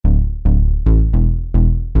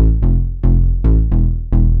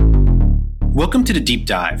Welcome to The Deep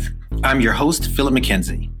Dive. I'm your host, Philip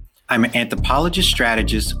McKenzie. I'm an anthropologist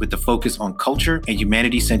strategist with a focus on culture and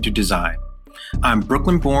humanity-centered design. I'm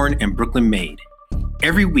Brooklyn-born and Brooklyn-made.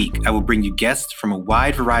 Every week, I will bring you guests from a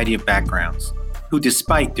wide variety of backgrounds who,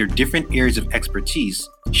 despite their different areas of expertise,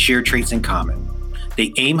 share traits in common.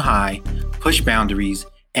 They aim high, push boundaries,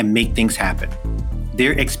 and make things happen.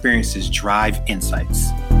 Their experiences drive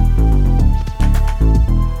insights.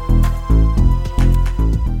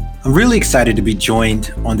 I'm really excited to be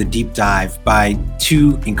joined on the deep dive by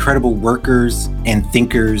two incredible workers and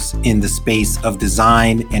thinkers in the space of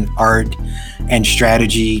design and art and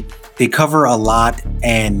strategy. They cover a lot,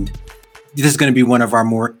 and this is going to be one of our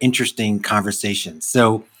more interesting conversations.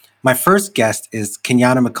 So my first guest is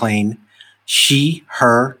Kenyatta McLean. She,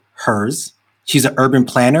 her, hers. She's an urban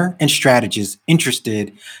planner and strategist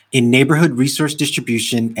interested in neighborhood resource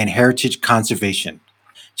distribution and heritage conservation.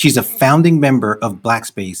 She's a founding member of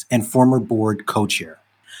BlackSpace and former board co-chair.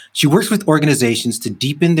 She works with organizations to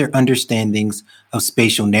deepen their understandings of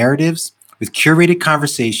spatial narratives with curated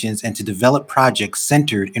conversations and to develop projects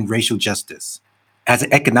centered in racial justice. As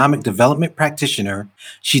an economic development practitioner,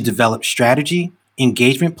 she developed strategy,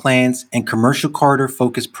 engagement plans, and commercial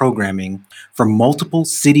corridor-focused programming for multiple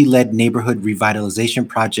city-led neighborhood revitalization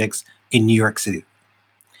projects in New York City.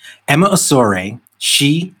 Emma Osore,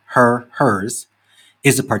 she, her, hers,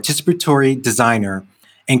 is a participatory designer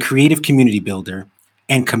and creative community builder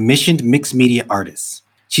and commissioned mixed media artist.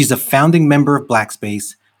 She's a founding member of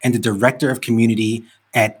BlackSpace and the director of community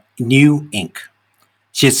at New Inc.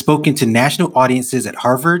 She has spoken to national audiences at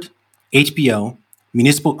Harvard, HBO,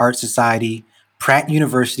 Municipal Art Society, Pratt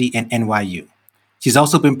University, and NYU. She's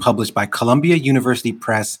also been published by Columbia University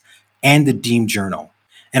Press and the Dean Journal.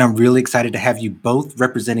 And I'm really excited to have you both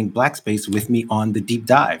representing BlackSpace with me on the deep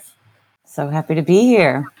dive. So happy to be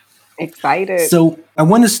here. Excited. So I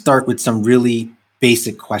want to start with some really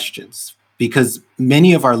basic questions because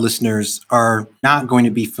many of our listeners are not going to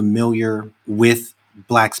be familiar with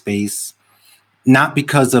BlackSpace, not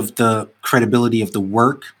because of the credibility of the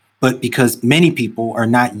work, but because many people are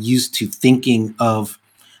not used to thinking of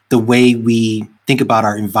the way we think about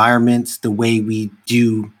our environments, the way we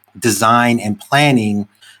do design and planning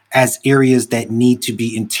as areas that need to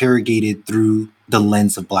be interrogated through the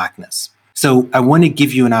lens of Blackness. So I want to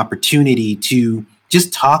give you an opportunity to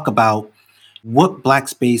just talk about what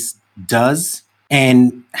BlackSpace does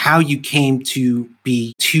and how you came to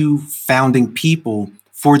be two founding people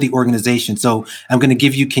for the organization. So I'm going to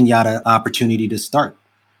give you, Kenyatta, an opportunity to start.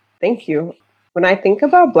 Thank you. When I think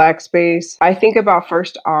about BlackSpace, I think about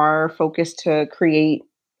first our focus to create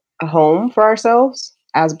a home for ourselves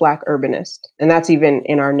as Black urbanists. And that's even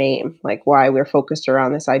in our name, like why we're focused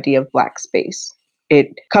around this idea of Black space.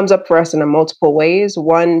 It comes up for us in multiple ways.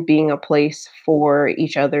 One being a place for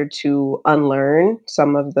each other to unlearn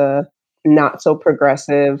some of the not so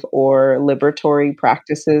progressive or liberatory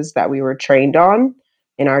practices that we were trained on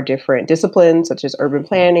in our different disciplines, such as urban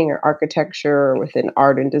planning or architecture or within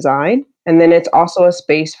art and design. And then it's also a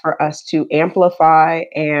space for us to amplify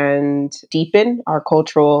and deepen our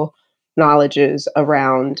cultural knowledges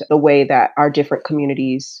around the way that our different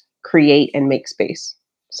communities create and make space.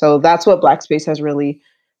 So that's what BlackSpace has really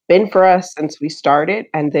been for us since we started.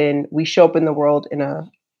 And then we show up in the world in a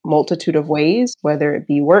multitude of ways, whether it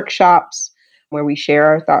be workshops where we share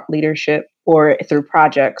our thought leadership or through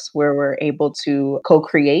projects where we're able to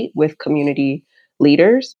co-create with community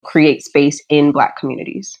leaders, create space in Black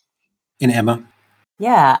communities. And Emma?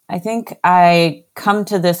 Yeah, I think I come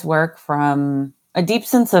to this work from a deep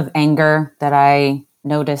sense of anger that I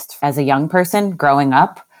noticed as a young person growing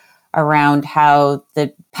up around how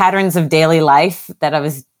the patterns of daily life that I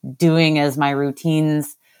was doing as my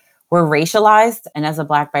routines were racialized. And as a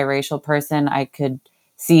Black biracial person, I could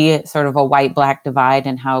see sort of a white-Black divide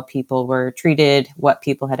in how people were treated, what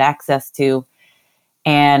people had access to.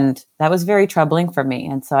 And that was very troubling for me.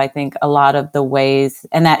 And so I think a lot of the ways,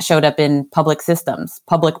 and that showed up in public systems,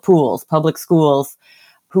 public pools, public schools,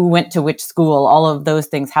 who went to which school, all of those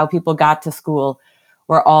things, how people got to school,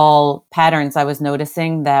 were all patterns I was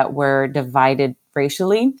noticing that were divided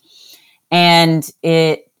racially. And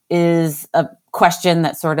it is a question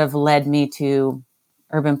that sort of led me to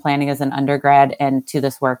urban planning as an undergrad and to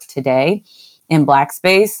this work today in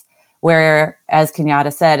BlackSpace, where, as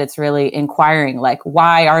Kenyatta said, it's really inquiring, like,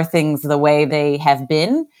 why are things the way they have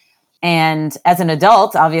been? And as an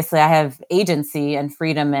adult, obviously, I have agency and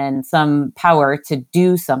freedom and some power to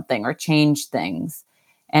do something or change things.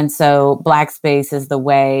 And so BlackSpace is the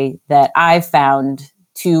way that I've found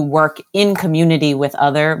to work in community with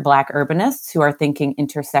other Black urbanists who are thinking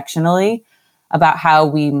intersectionally about how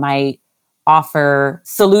we might offer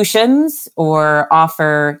solutions or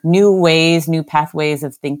offer new ways, new pathways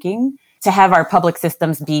of thinking to have our public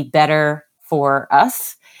systems be better for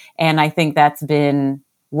us. And I think that's been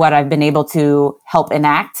what I've been able to help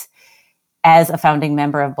enact as a founding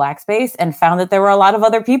member of BlackSpace, and found that there were a lot of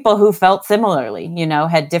other people who felt similarly,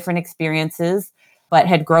 had different experiences, but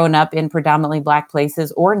had grown up in predominantly Black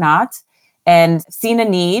places or not, and seen a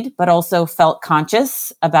need, but also felt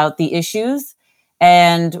conscious about the issues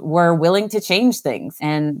and were willing to change things.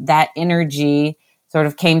 And that energy sort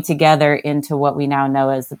of came together into what we now know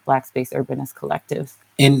as the BlackSpace Urbanist Collective.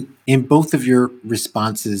 In both of your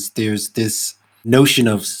responses, there's this notion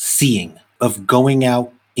of seeing, of going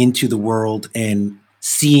out into the world and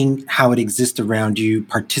seeing how it exists around you,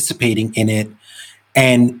 participating in it.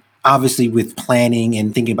 And obviously with planning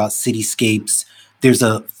and thinking about cityscapes, there's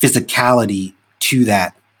a physicality to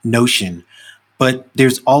that notion, but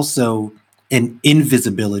there's also an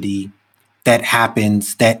invisibility that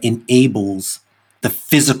happens that enables the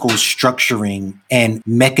physical structuring and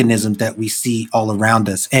mechanisms that we see all around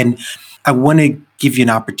us. And I want to give you an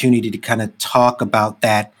opportunity to kind of talk about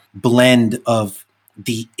that blend of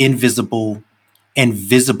the invisible and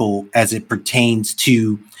visible as it pertains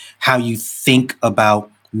to how you think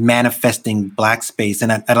about manifesting Black space.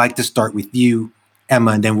 And I'd like to start with you,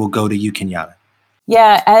 Emma, and then we'll go to you, Kenyatta.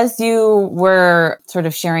 Yeah, as you were sort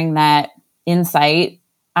of sharing that insight,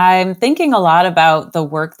 I'm thinking a lot about the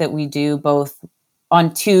work that we do both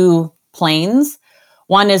on two planes.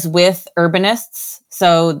 One is with urbanists.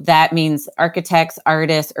 So that means architects,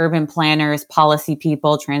 artists, urban planners, policy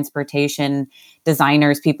people, transportation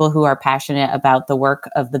designers, people who are passionate about the work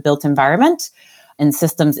of the built environment and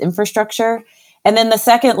systems infrastructure. And then the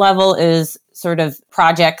second level is sort of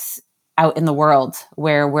projects out in the world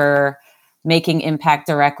where we're making impact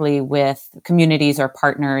directly with communities or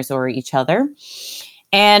partners or each other.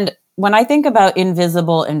 And when I think about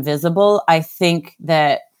invisible and visible, I think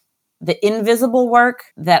that the invisible work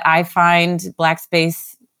that I find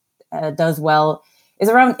BlackSpace does well is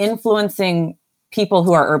around influencing people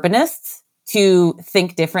who are urbanists to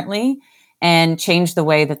think differently and change the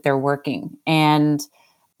way that they're working. And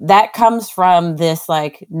that comes from this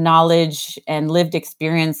knowledge and lived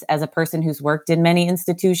experience as a person who's worked in many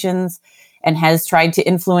institutions and has tried to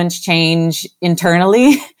influence change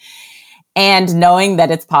internally. And knowing that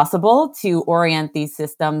it's possible to orient these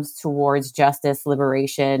systems towards justice,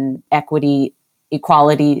 liberation, equity,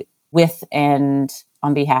 equality with and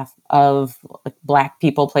on behalf of Black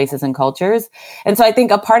people, places, and cultures. And so I think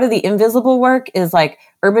a part of the invisible work is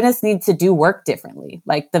urbanists need to do work differently.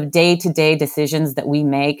 The day-to-day decisions that we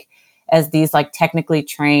make as these technically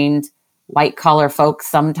trained white collar folks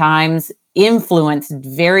sometimes influence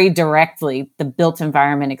very directly the built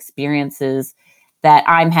environment experiences that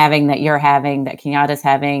I'm having, that you're having, that Kenyatta's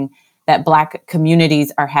having, that Black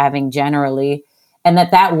communities are having generally, and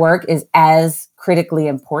that work is as critically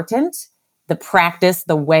important, the practice,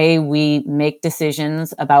 the way we make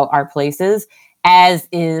decisions about our places, as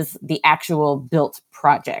is the actual built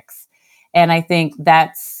projects. And I think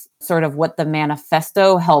that's sort of what the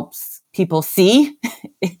manifesto helps people see,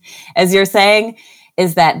 as you're saying,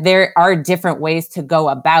 is that there are different ways to go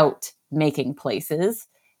about making places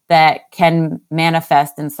that can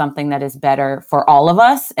manifest in something that is better for all of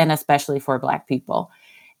us, and especially for Black people.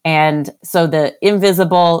 And so the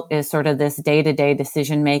invisible is sort of this day-to-day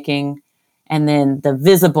decision-making, and then the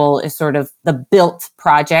visible is sort of the built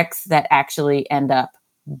projects that actually end up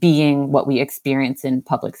being what we experience in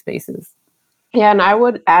public spaces. Yeah, and I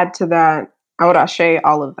would add to that, I would ashe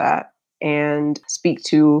all of that and speak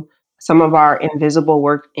to some of our invisible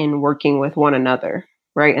work in working with one another,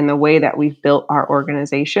 right? And the way that we've built our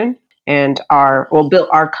organization and built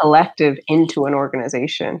our collective into an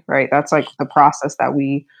organization, right? That's the process that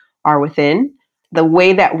we are within. The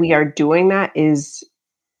way that we are doing that is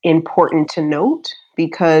important to note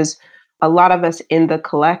because a lot of us in the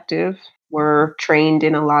collective were trained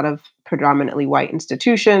in a lot of predominantly white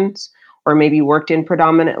institutions, or maybe worked in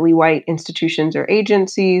predominantly white institutions or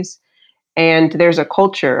agencies. And there's a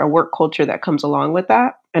work culture that comes along with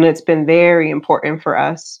that. And it's been very important for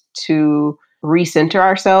us to recenter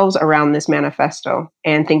ourselves around this manifesto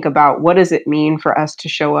and think about what does it mean for us to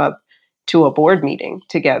show up to a board meeting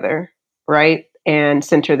together, right? And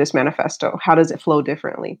center this manifesto. How does it flow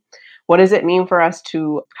differently? What does it mean for us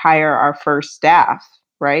to hire our first staff,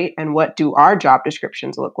 right? And what do our job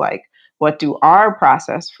descriptions look like? What do our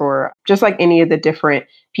process for, just like any of the different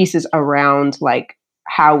pieces around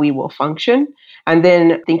how we will function? And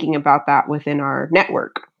then thinking about that within our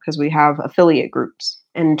network, because we have affiliate groups,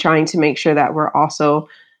 and trying to make sure that we're also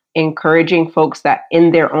encouraging folks that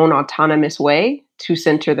in their own autonomous way to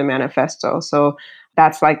center the manifesto. So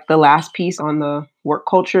that's like the last piece on the work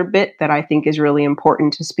culture bit that I think is really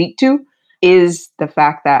important to speak to, is the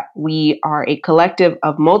fact that we are a collective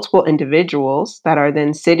of multiple individuals that are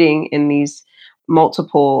then sitting in these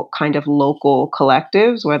multiple kind of local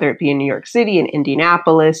collectives, whether it be in New York City, in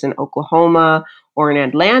Indianapolis, in Oklahoma, or in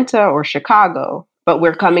Atlanta or Chicago. But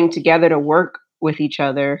we're coming together to work with each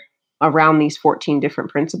other around these 14 different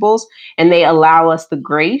principles. And they allow us the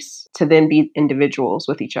grace to then be individuals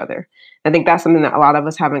with each other. I think that's something that a lot of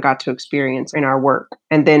us haven't got to experience in our work.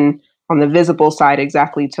 And then on the visible side,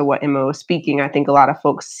 exactly to what Emma was speaking, I think a lot of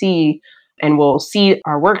folks see and will see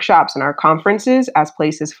our workshops and our conferences as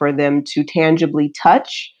places for them to tangibly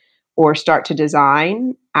touch or start to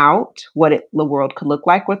design out what the world could look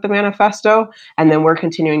like with the manifesto. And then we're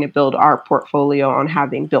continuing to build our portfolio on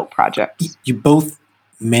having built projects. You both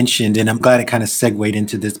mentioned, and I'm glad it kind of segued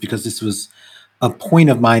into this because this was a point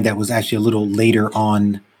of mine that was actually a little later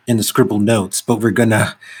on in the scribble notes, but we're going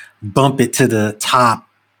to bump it to the top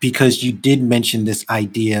because you did mention this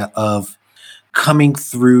idea of coming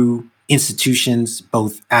through institutions,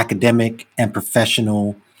 both academic and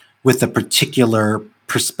professional, with a particular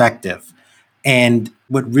perspective. And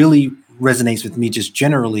what really resonates with me just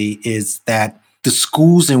generally is that the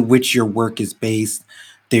schools in which your work is based,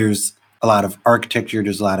 there's a lot of architecture,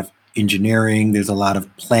 there's a lot of engineering, there's a lot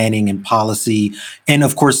of planning and policy. And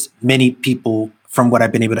of course, many people, from what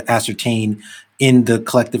I've been able to ascertain in the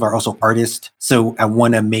collective, are also artists. So I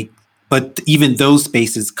want to but even those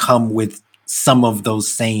spaces come with some of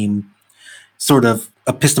those same sort of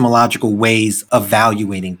epistemological ways of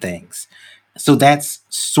evaluating things. So that's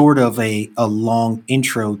sort of a long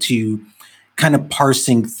intro to kind of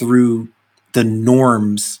parsing through the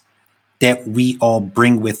norms that we all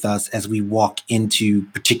bring with us as we walk into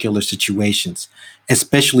particular situations,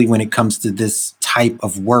 especially when it comes to this type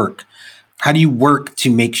of work. How do you work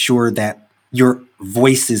to make sure that your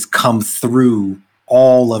voices come through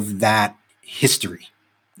all of that history,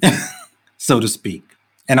 so to speak?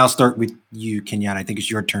 And I'll start with you, Kenyatta. I think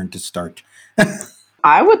it's your turn to start.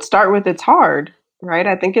 I would start with it's hard, right?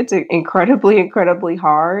 I think it's incredibly, incredibly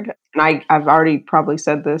hard. And I've already probably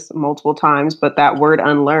said this multiple times, but that word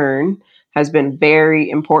unlearn has been very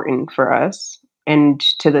important for us. And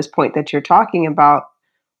to this point that you're talking about,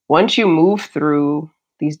 once you move through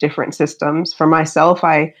these different systems, for myself,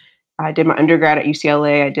 I did my undergrad at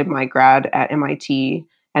UCLA, I did my grad at MIT,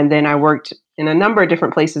 and then I worked in a number of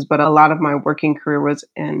different places, but a lot of my working career was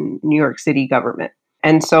in New York City government.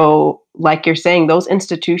 And so, like you're saying, those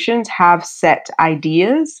institutions have set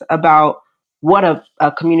ideas about what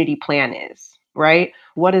a community plan is, right?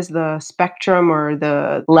 What is the spectrum or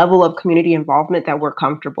the level of community involvement that we're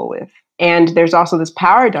comfortable with? And there's also this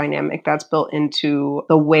power dynamic that's built into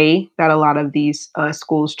the way that a lot of these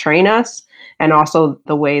schools train us, and also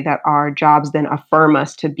the way that our jobs then affirm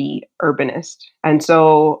us to be urbanist. And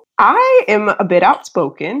so I am a bit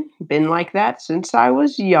outspoken, been like that since I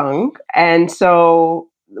was young. And so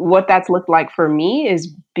what that's looked like for me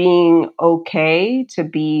is being okay to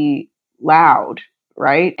be loud,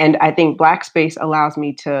 right? And I think BlackSpace allows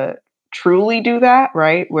me to truly do that,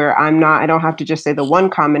 right? Where I don't have to just say the one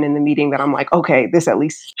comment in the meeting that I'm like, okay, this at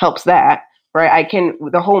least helps that, right?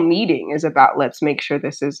 The whole meeting is about, let's make sure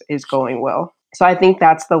this is going well. So I think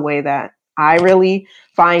that's the way that I really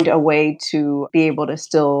find a way to be able to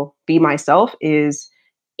still be myself, is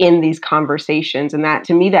in these conversations. And that,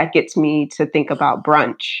 to me, that gets me to think about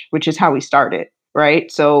brunch, which is how we started.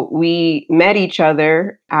 Right. So we met each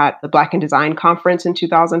other at the Black in Design conference in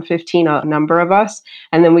 2015, a number of us.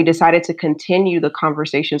 And then we decided to continue the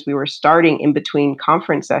conversations we were starting in between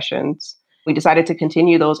conference sessions. We decided to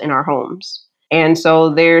continue those in our homes. And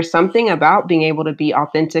so there's something about being able to be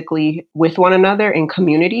authentically with one another in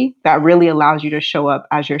community that really allows you to show up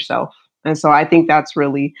as yourself. And so I think that's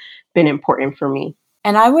really been important for me.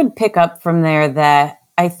 And I would pick up from there that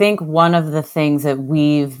I think one of the things that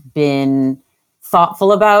we've been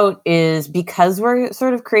thoughtful about is, because we're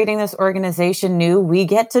sort of creating this organization new, we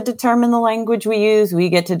get to determine the language we use, we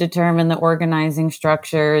get to determine the organizing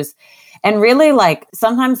structures. And really, like,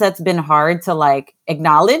 sometimes that's been hard to like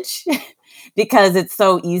acknowledge because it's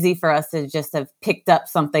so easy for us to just have picked up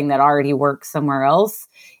something that already works somewhere else,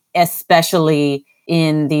 especially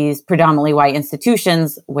in these predominantly white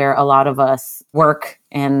institutions where a lot of us work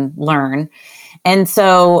and learn. And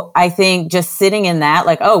so I think just sitting in that,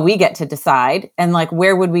 like, oh, we get to decide, and like,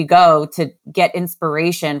 where would we go to get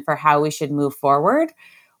inspiration for how we should move forward,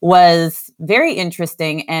 was very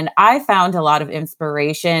interesting. And I found a lot of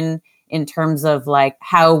inspiration in terms of like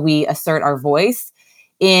how we assert our voice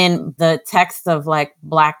in the text of like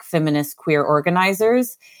Black feminist queer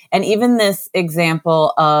organizers. And even this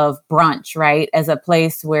example of brunch, right, as a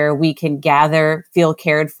place where we can gather, feel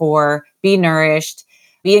cared for, be nourished,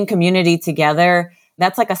 be in community together.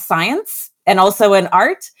 That's like a science and also an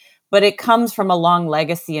art, but it comes from a long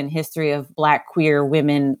legacy and history of Black queer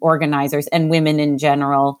women organizers and women in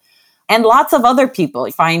general. And lots of other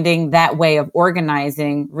people finding that way of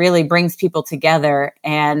organizing really brings people together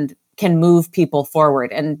and can move people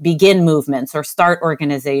forward and begin movements or start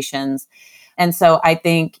organizations. And so I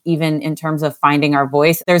think even in terms of finding our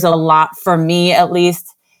voice, there's a lot for me, at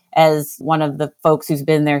least as one of the folks who's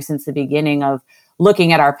been there since the beginning, of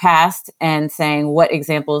looking at our past and saying, what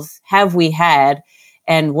examples have we had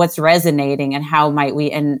and what's resonating and how might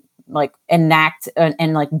we enact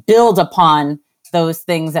and like build upon those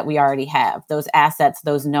things that we already have, those assets,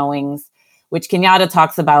 those knowings, which Kenyatta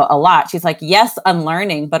talks about a lot. She's like, yes,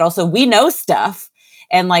 unlearning, but also we know stuff.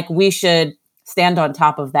 And like, we should stand on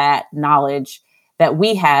top of that knowledge that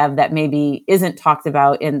we have that maybe isn't talked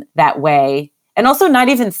about in that way. And also not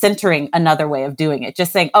even centering another way of doing it,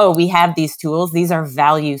 just saying, oh, we have these tools. These are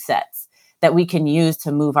value sets that we can use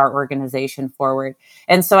to move our organization forward.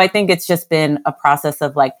 And so I think it's just been a process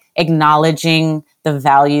of like acknowledging the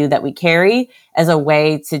value that we carry as a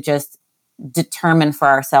way to just determine for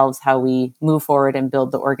ourselves how we move forward and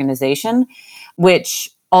build the organization, which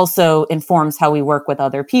also informs how we work with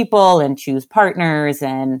other people and choose partners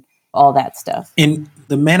and all that stuff. In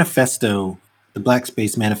the manifesto, the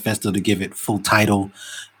BlackSpace manifesto, to give it full title,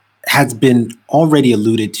 has been already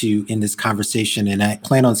alluded to in this conversation, and I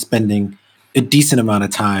plan on spending a decent amount of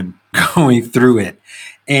time going through it.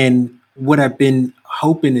 And what I've been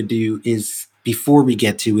hoping to do is, before we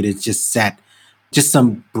get to it, is just set just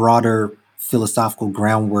some broader philosophical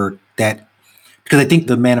groundwork that, because I think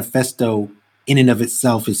the manifesto in and of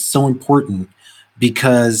itself is so important,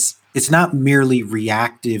 because it's not merely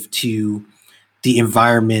reactive to the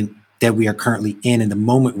environment that we are currently in the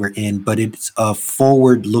moment we're in, but it's a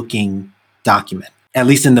forward-looking document. At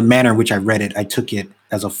least in the manner in which I read it, I took it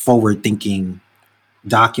as a forward-thinking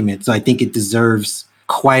document. So I think it deserves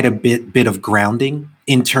quite a bit of grounding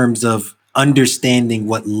in terms of understanding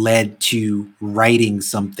what led to writing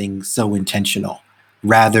something so intentional,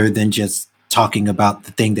 rather than just talking about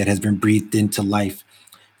the thing that has been breathed into life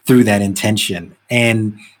through that intention.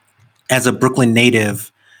 And as a Brooklyn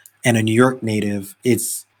native and a New York native,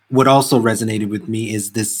 it's what also resonated with me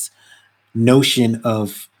is this notion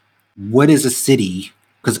of what is a city,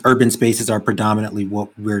 because urban spaces are predominantly what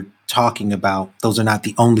we're talking about. Those are not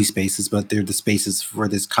the only spaces, but they're the spaces for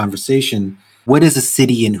this conversation. What is a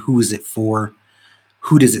city and who is it for?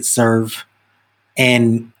 Who does it serve?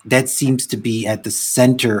 And that seems to be at the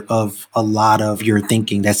center of a lot of your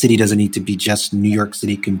thinking. That city doesn't need to be just New York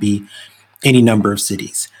City, it can be any number of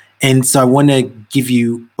cities. And so I want to give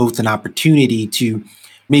you both an opportunity to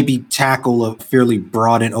maybe tackle a fairly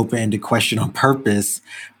broad and open-ended question on purpose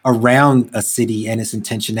around a city and its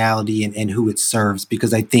intentionality and who it serves,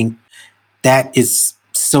 because I think that is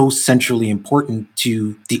so centrally important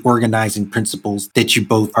to the organizing principles that you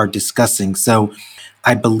both are discussing. So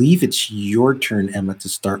I believe it's your turn, Emma, to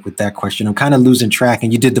start with that question. I'm kind of losing track,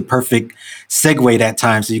 and you did the perfect segue that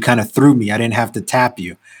time. So you kind of threw me. I didn't have to tap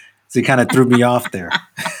you. So you kind of threw me off there.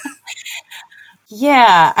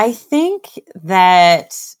 Yeah, I think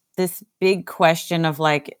that this big question of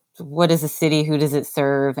like, what is a city? Who does it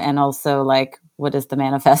serve? And also like, what is the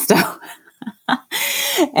manifesto?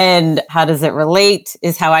 And how does it relate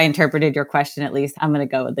is how I interpreted your question. At least I'm going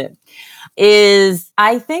to go with it. Is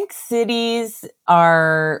I think cities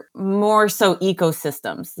are more so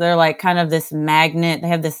ecosystems. They're like kind of this magnet. They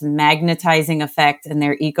have this magnetizing effect in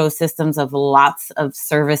their ecosystems of lots of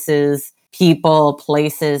services, people,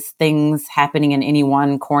 places, things happening in any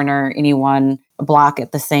one corner, any one block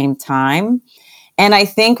at the same time. And I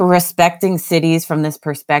think respecting cities from this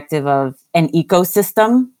perspective of an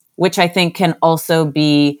ecosystem, which I think can also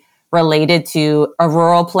be related to a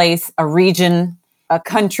rural place, a region, a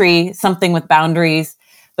country, something with boundaries.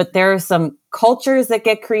 But there are some cultures that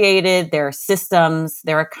get created, there are systems,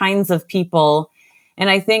 there are kinds of people. And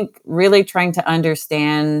I think really trying to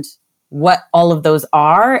understand what all of those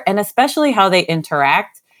are, and especially how they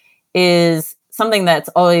interact, is something that's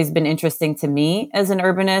always been interesting to me as an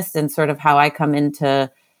urbanist, and sort of how I come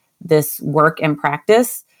into this work and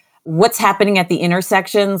practice. What's happening at the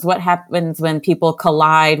intersections? What happens when people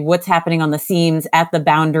collide? What's happening on the seams, at the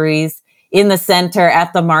boundaries, in the center,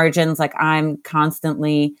 at the margins? Like I'm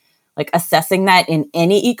constantly like assessing that in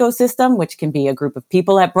any ecosystem, which can be a group of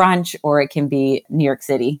people at brunch, or it can be New York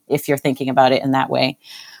City, if you're thinking about it in that way.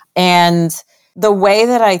 And the way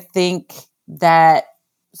that I think that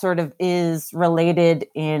sort of is related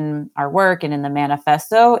in our work and in the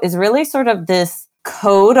manifesto is really sort of this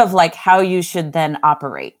code of like how you should then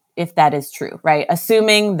operate, if that is true, right?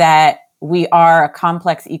 Assuming that we are a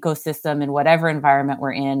complex ecosystem in whatever environment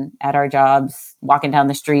we're in, at our jobs, walking down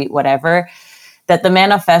the street, whatever, that the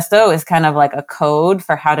manifesto is kind of like a code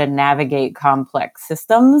for how to navigate complex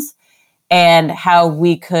systems and how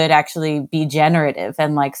we could actually be generative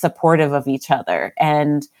and like supportive of each other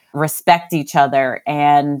and respect each other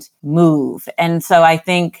and move. And so I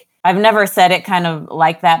think I've never said it kind of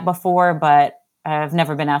like that before, but I've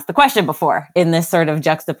never been asked the question before in this sort of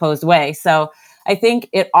juxtaposed way. So I think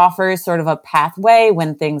it offers sort of a pathway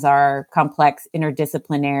when things are complex,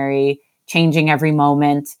 interdisciplinary, changing every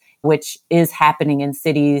moment, which is happening in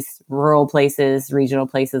cities, rural places, regional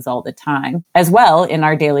places all the time, as well in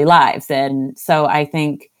our daily lives. And so I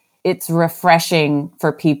think it's refreshing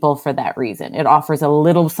for people for that reason. It offers a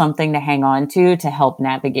little something to hang on to help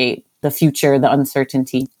navigate the future, the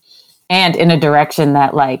uncertainty, and in a direction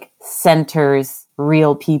that like centers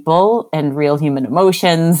real people and real human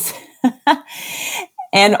emotions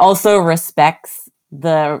and also respects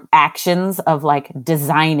the actions of like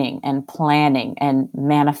designing and planning and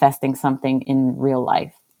manifesting something in real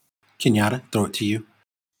life. Kenyatta, throw it to you.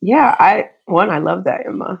 Yeah, I love that,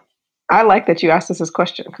 Emma. I like that you asked us this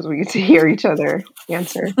question because we get to hear each other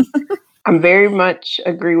answer. I'm very much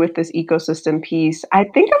agree with this ecosystem piece. I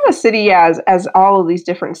think of a city as all of these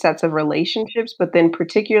different sets of relationships, but then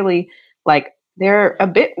particularly like they're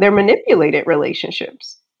manipulated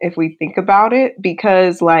relationships if we think about it,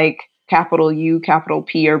 because like capital U, capital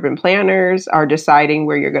P urban planners are deciding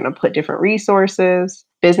where you're going to put different resources.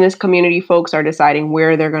 Business community folks are deciding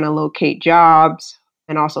where they're going to locate jobs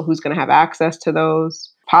and also who's going to have access to those.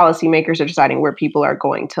 Policymakers are deciding where people are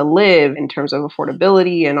going to live in terms of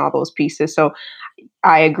affordability and all those pieces. So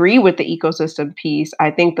I agree with the ecosystem piece.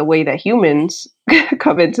 I think the way that humans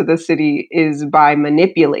come into the city is by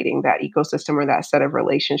manipulating that ecosystem or that set of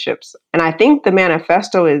relationships. And I think the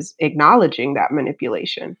manifesto is acknowledging that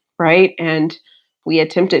manipulation, right? And we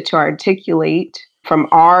attempted to articulate from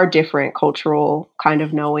our different cultural kind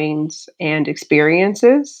of knowings and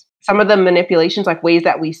experiences some of the manipulations, like ways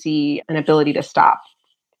that we see an ability to stop,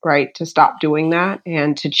 right? To stop doing that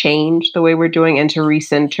and to change the way we're doing and to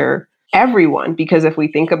recenter everyone. Because if we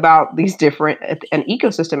think about these different, an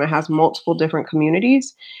ecosystem, it has multiple different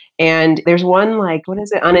communities. And there's one like, what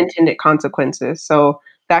is it? Unintended consequences. So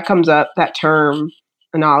that comes up, that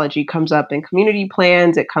terminology comes up in community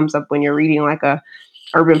plans. It comes up when you're reading like a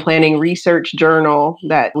urban planning research journal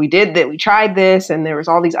that we tried this and there was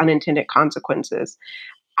all these unintended consequences.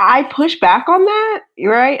 I push back on that,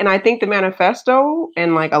 right? And I think the manifesto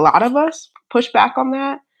and like a lot of us push back on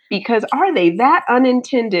that because are they that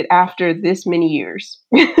unintended after this many years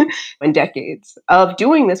and decades of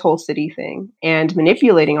doing this whole city thing and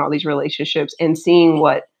manipulating all these relationships and seeing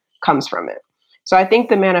what comes from it? So I think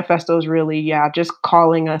the manifesto is really, just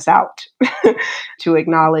calling us out to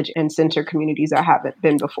acknowledge and center communities that haven't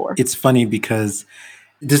been before. It's funny because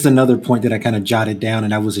this is another point that I kind of jotted down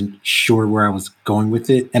and I wasn't sure where I was going with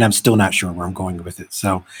it. And I'm still not sure where I'm going with it.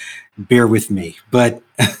 So bear with me. But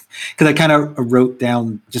because I kind of wrote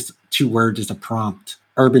down just 2 words as a prompt,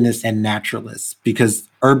 urbanist and naturalist, because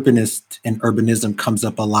urbanist and urbanism comes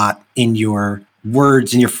up a lot in your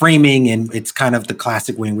words and your framing. And it's kind of the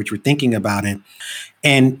classic way in which we're thinking about it.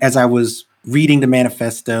 And as I was reading the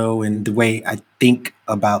manifesto and the way I think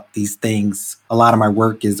about these things, a lot of my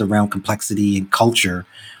work is around complexity and culture.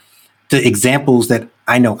 The examples that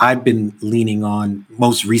I know I've been leaning on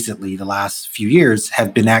most recently, the last few years,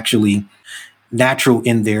 have been actually natural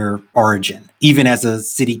in their origin. Even as a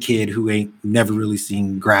city kid who ain't never really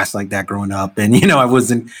seen grass like that growing up. And, I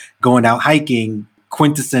wasn't going out hiking,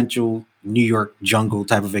 quintessential New York jungle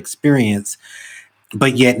type of experience.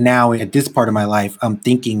 But yet now at this part of my life, I'm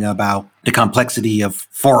thinking about the complexity of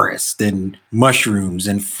forest and mushrooms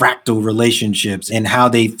and fractal relationships and how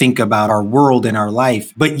they think about our world and our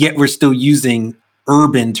life. But yet we're still using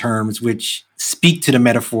urban terms, which speak to the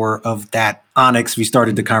metaphor of that onyx we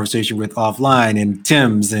started the conversation with offline and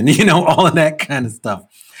Tim's and, all of that kind of stuff.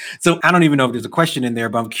 So I don't even know if there's a question in there,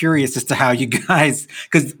 but I'm curious as to how you guys,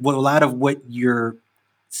 because a lot of what you're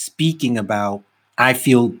speaking about, I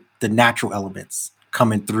feel the natural elements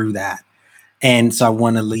coming through that. And so I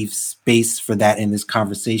want to leave space for that in this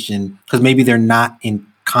conversation because maybe they're not in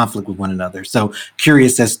conflict with one another. So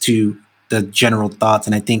curious as to the general thoughts.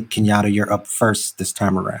 And I think, Kenyatta, you're up first this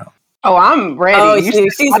time around. Oh, I'm ready. Oh,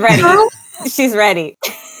 she's ready. She's ready.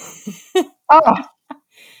 Oh,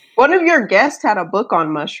 one of your guests had a book on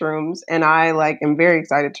mushrooms and I am very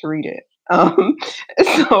excited to read it. Um,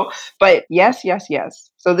 but yes, yes, yes.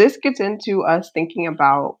 So this gets into us thinking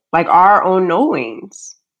about like our own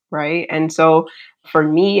knowings, right? And so for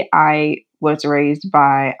me, I was raised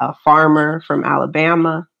by a farmer from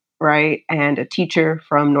Alabama, right? And a teacher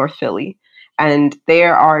from North Philly. And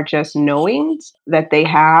there are just knowings that they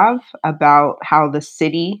have about how the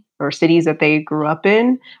city or cities that they grew up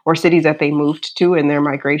in or cities that they moved to in their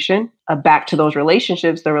migration, back to those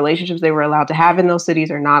relationships, the relationships they were allowed to have in those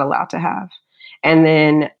cities are not allowed to have. And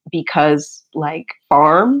then because like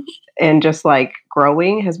farm and just like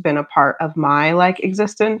growing has been a part of my like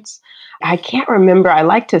existence, I can't remember. I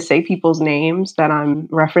like to say people's names that I'm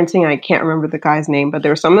referencing. I can't remember the guy's name, but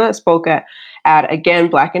there was someone that spoke at again,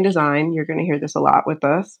 Black in Design. You're going to hear this a lot with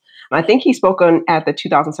us. I think he spoke at the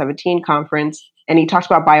 2017 conference and he talked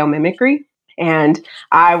about biomimicry. And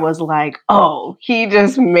I was like, oh, he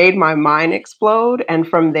just made my mind explode. And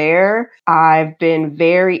from there, I've been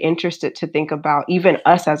very interested to think about even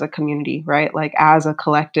us as a community, right? Like as a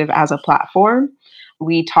collective, as a platform.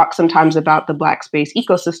 We talk sometimes about the BlackSpace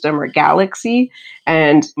ecosystem or galaxy.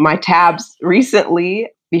 And my tabs recently,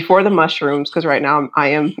 before the mushrooms, because right now I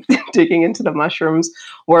am digging into the mushrooms,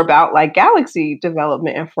 were about like galaxy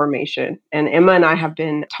development and formation. And Emma and I have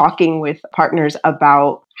been talking with partners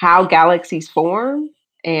about how galaxies form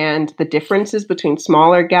and the differences between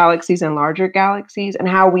smaller galaxies and larger galaxies and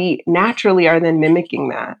how we naturally are then mimicking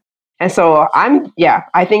that. And so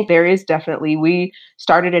I think there is definitely, we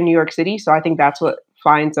started in New York City. So I think that's what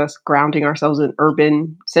finds us grounding ourselves in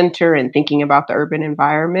urban center and thinking about the urban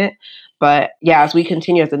environment. But yeah, as we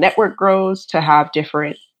continue, as the network grows, to have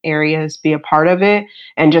different areas be a part of it.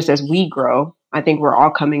 And just as we grow, I think we're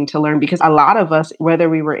all coming to learn because a lot of us, whether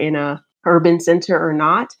we were in a urban center or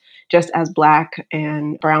not, just as Black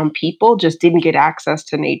and Brown people, just didn't get access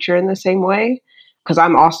to nature in the same way. Because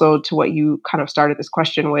I'm also, to what you kind of started this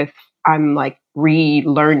question with, I'm like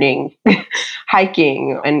relearning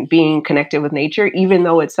hiking and being connected with nature, even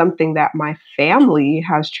though it's something that my family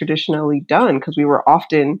has traditionally done because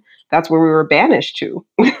that's where we were banished to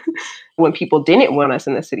when people didn't want us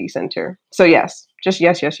in the city center. So yes, just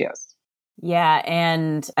yes, yes, yes. Yeah.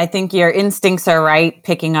 And I think your instincts are right,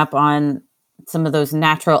 picking up on some of those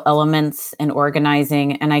natural elements and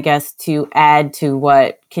organizing. And I guess to add to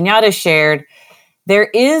what Kenyatta shared, there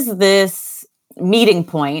is this meeting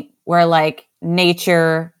point where like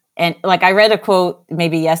nature and like I read a quote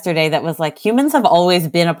maybe yesterday that was like, humans have always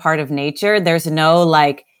been a part of nature. There's no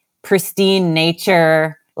like pristine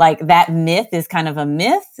nature. Like that myth is kind of a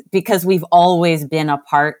myth because we've always been a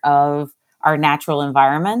part of our natural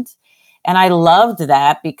environment. And I loved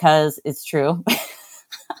that because it's true.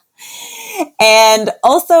 And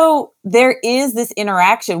also there is this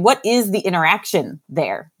interaction. What is the interaction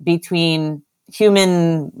there between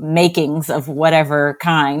human makings of whatever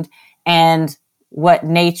kind and what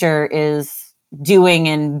nature is doing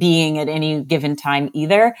and being at any given time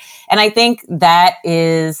either? And I think that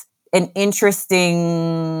is an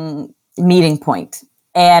interesting meeting point.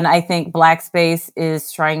 And I think BlackSpace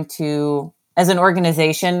is trying to, as an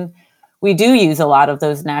organization, we do use a lot of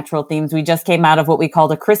those natural themes. We just came out of what we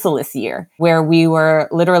called a chrysalis year, where we were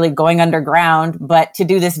literally going underground, but to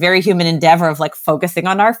do this very human endeavor of like focusing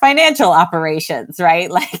on our financial operations,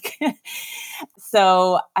 right? Like,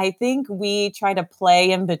 so I think we try to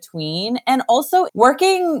play in between and also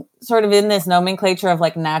working sort of in this nomenclature of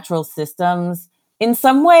like natural systems in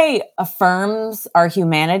some way affirms our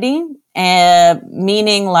humanity,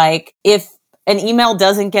 meaning like if an email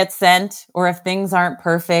doesn't get sent or if things aren't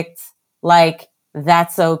perfect, like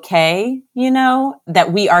that's okay,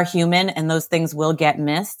 that we are human and those things will get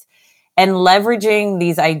missed. And leveraging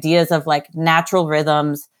these ideas of like natural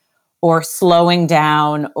rhythms or slowing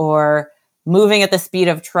down or moving at the speed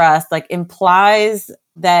of trust, like implies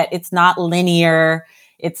that it's not linear.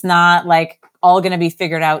 It's not like all going to be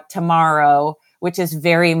figured out tomorrow, which is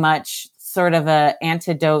very much sort of an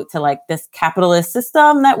antidote to like this capitalist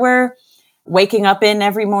system that we're waking up in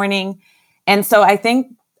every morning. And so I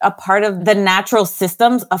think a part of the natural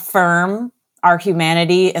systems affirm our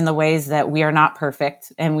humanity in the ways that we are not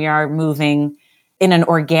perfect and we are moving in an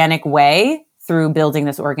organic way through building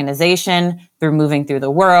this organization, through moving through the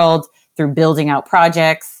world, through building out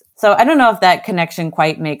projects. So I don't know if that connection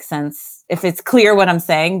quite makes sense, if it's clear what I'm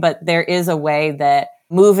saying, but there is a way that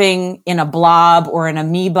moving in a blob or an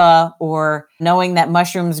amoeba or knowing that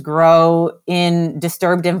mushrooms grow in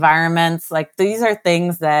disturbed environments, like these are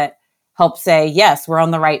things that help say, yes, we're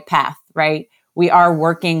on the right path, right? We are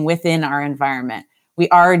working within our environment. We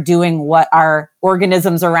are doing what our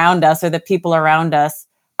organisms around us or the people around us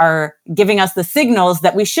are giving us the signals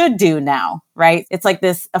that we should do now, right? It's like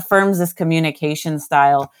this affirms this communication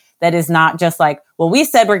style that is not just like, well, we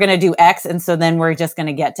said we're going to do X, and so then we're just going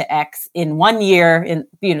to get to X in 1 year, in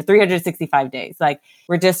 365 days. Like,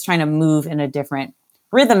 we're just trying to move in a different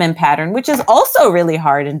rhythm and pattern, which is also really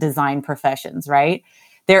hard in design professions, right?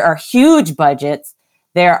 There are huge budgets.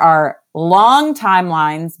 There are long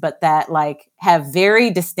timelines, but that like have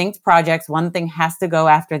very distinct projects. One thing has to go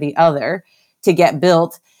after the other to get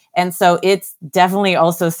built. And so it's definitely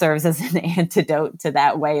also serves as an antidote to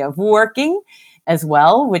that way of working as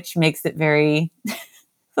well, which makes it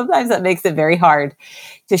sometimes that makes it very hard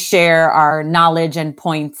to share our knowledge and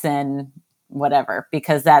points and whatever,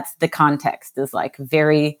 because that's the context is like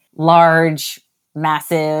very large,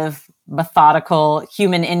 massive, methodical,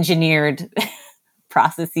 human engineered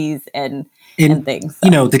processes and things.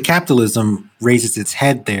 So. The capitalism raises its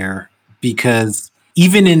head there because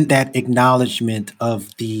even in that acknowledgement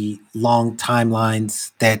of the long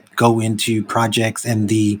timelines that go into projects and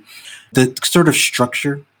the sort of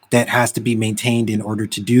structure that has to be maintained in order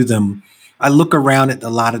to do them, I look around at a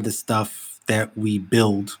lot of the stuff that we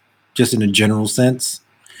build just in a general sense,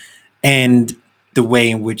 and the way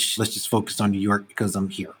in which, let's just focus on New York because I'm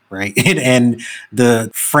here, right? And the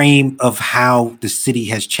frame of how the city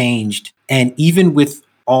has changed. And even with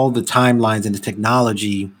all the timelines and the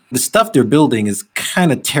technology, the stuff they're building is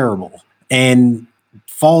kind of terrible and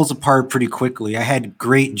falls apart pretty quickly. I had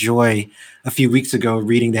great joy a few weeks ago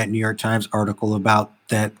reading that New York Times article about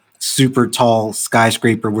that super tall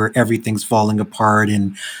skyscraper where everything's falling apart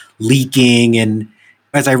and leaking. And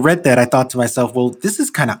as I read that, I thought to myself, well, this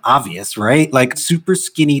is kind of obvious, right? Like, super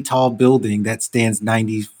skinny, tall building that stands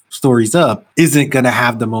 90 stories up isn't going to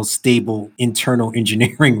have the most stable internal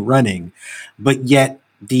engineering running. But yet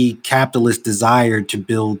the capitalist desire to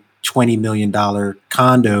build $20 million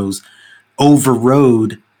condos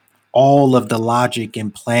overrode all of the logic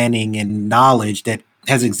and planning and knowledge that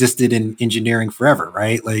has existed in engineering forever,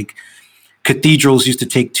 right? Like, cathedrals used to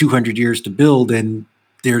take 200 years to build and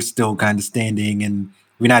they're still kind of standing, and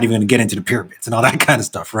we're not even going to get into the pyramids and all that kind of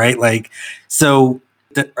stuff, right? Like, so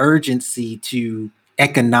the urgency to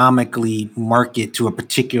economically market to a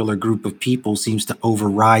particular group of people seems to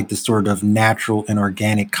override the sort of natural and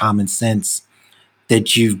organic common sense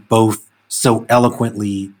that you've both so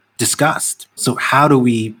eloquently discussed. So how do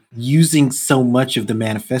we, using so much of the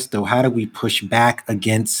manifesto, how do we push back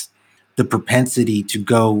against the propensity to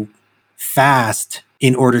go fast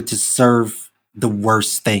in order to serve the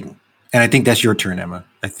worst thing? And I think that's your turn, Emma,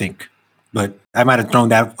 I think. But I might have thrown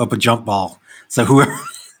that up a jump ball. So whoever.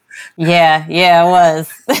 Yeah, it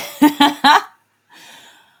was.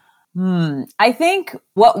 I think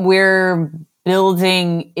what we're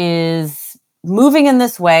building is moving in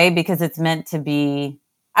this way because it's meant to be.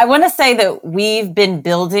 I want to say that we've been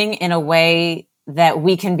building in a way that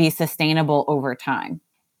we can be sustainable over time.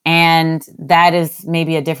 And that is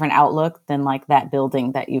maybe a different outlook than like that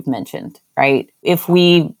building that you've mentioned, right? If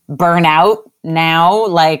we burn out now,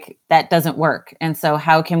 like that doesn't work. And so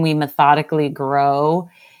how can we methodically grow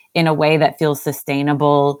in a way that feels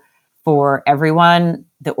sustainable for everyone,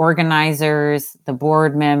 the organizers, the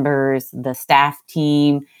board members, the staff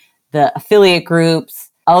team, the affiliate groups,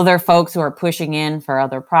 other folks who are pushing in for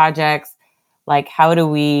other projects? Like, how do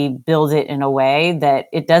we build it in a way that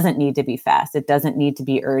it doesn't need to be fast? It doesn't need to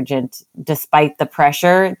be urgent, despite the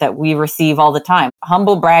pressure that we receive all the time.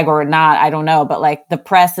 Humble brag or not, I don't know, but like the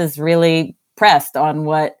press is really pressed on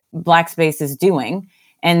what BlackSpace is doing.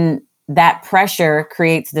 And that pressure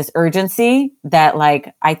creates this urgency that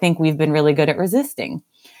like, I think we've been really good at resisting.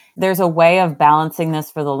 There's a way of balancing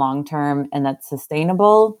this for the long term and that's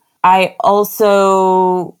sustainable. I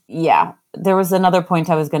also, there was another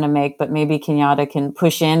point I was going to make, but maybe Kenyatta can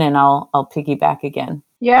push in and I'll piggyback again.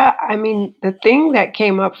 Yeah, I mean, the thing that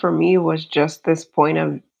came up for me was just this point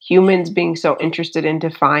of humans being so interested in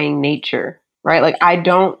defying nature, right? Like,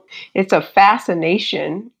 it's a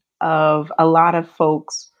fascination of a lot of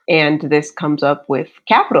folks. And this comes up with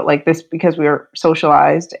capital, like this, because we are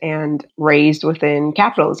socialized and raised within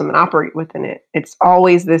capitalism and operate within it. It's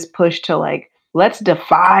always this push to like, let's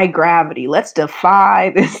defy gravity. Let's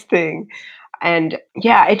defy this thing. And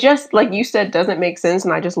yeah, it just, like you said, doesn't make sense.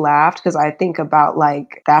 And I just laughed because I think about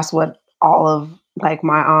like, that's what all of like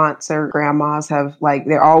my aunts or grandmas have, like,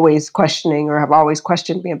 they're always questioning or have always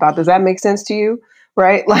questioned me about, does that make sense to you?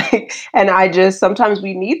 Right? Like, and I just, sometimes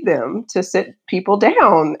we need them to sit people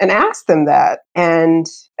down and ask them that. And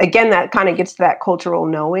again, that kind of gets to that cultural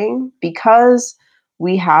knowing, because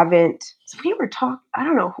we haven't, I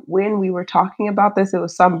don't know when we were talking about this. It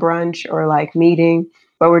was some brunch or like meeting,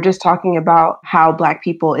 but we're just talking about how Black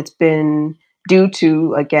people, it's been due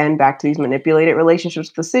to, again, back to these manipulated relationships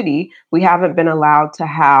with the city, we haven't been allowed to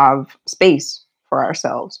have space for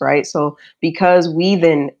ourselves, right? So because we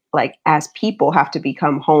then, like, as people have to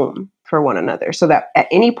become home for one another, so that at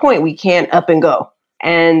any point we can up and go.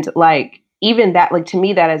 And like, even that, like, to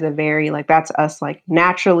me, that is a very, like, that's us like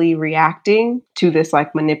naturally reacting to this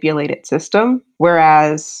like manipulated system.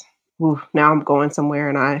 Whereas, ooh, now I'm going somewhere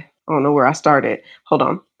and I don't know where I started. Hold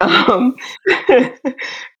on.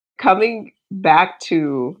 Coming back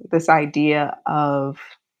to this idea of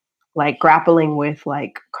like grappling with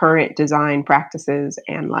like current design practices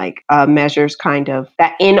and like measures, kind of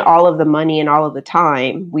that in all of the money and all of the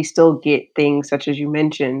time, we still get things such as you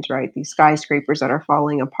mentioned, right? These skyscrapers that are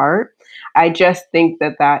falling apart. I just think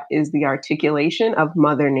that that is the articulation of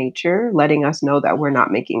Mother Nature letting us know that we're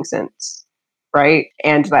not making sense, right?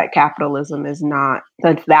 And that capitalism is not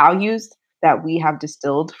the values that we have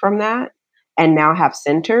distilled from that and now have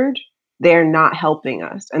centered, they're not helping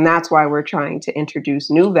us. And that's why we're trying to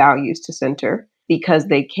introduce new values to center, because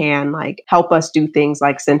they can like help us do things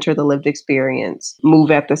like center the lived experience,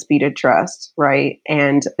 move at the speed of trust, right?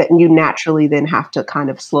 And that you naturally then have to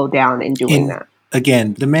kind of slow down in doing that.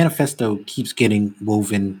 Again, the manifesto keeps getting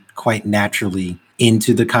woven quite naturally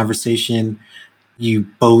into the conversation. You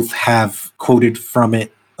both have quoted from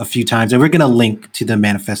it a few times, and we're going to link to the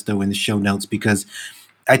manifesto in the show notes because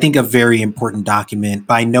I think a very important document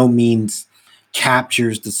by no means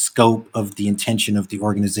captures the scope of the intention of the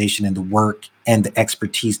organization and the work and the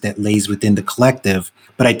expertise that lays within the collective.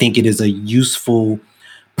 But I think it is a useful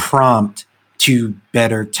prompt to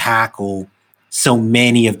better tackle so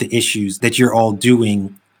many of the issues that you're all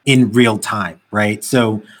doing in real time, right?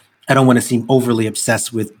 So I don't want to seem overly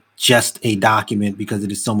obsessed with just a document because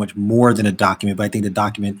it is so much more than a document, but I think the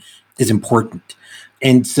document is important.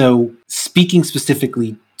 And so speaking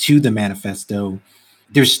specifically to the manifesto,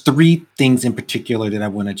 there's three things in particular that I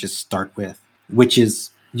want to just start with, which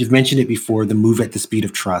is, you've mentioned it before, the move at the speed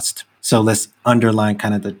of trust. So let's underline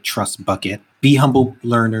kind of the trust bucket. Be humble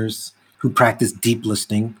learners who practice deep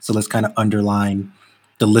listening. So let's kind of underline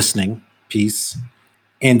the listening piece.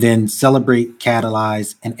 And then celebrate,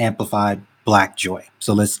 catalyze, and amplify Black joy.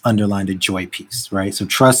 So let's underline the joy piece, right? So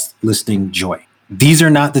trust, listening, joy. These are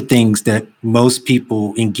not the things that most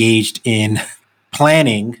people engaged in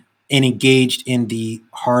planning and engaged in the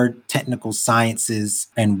hard technical sciences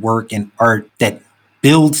and work and art that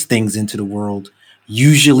builds things into the world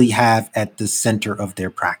usually have at the center of their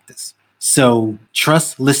practice. So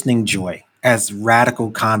trust, listening, joy as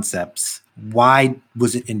radical concepts. Why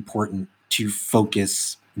was it important to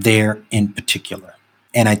focus there in particular?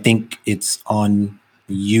 And I think it's on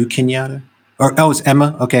you, Kenyatta. It's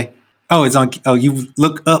Emma. Okay. Oh, it's on. Oh, you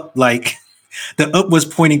look up like the up was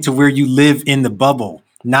pointing to where you live in the bubble,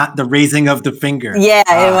 not the raising of the finger. Yeah,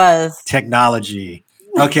 it was. Technology.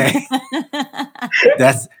 Okay.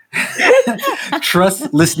 That's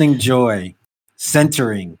trust, listening, joy,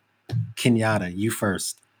 centering. Kenyatta, you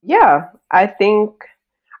first. Yeah, I think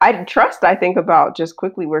I think about just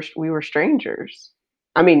quickly we were strangers.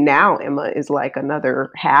 I mean, now Emma is like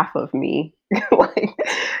another half of me. Like,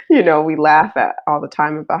 we laugh at all the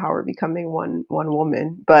time about how we're becoming one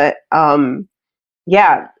woman. But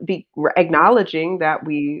yeah, acknowledging that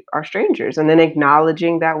we are strangers and then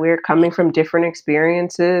acknowledging that we're coming from different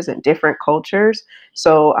experiences and different cultures.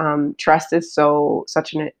 So trust is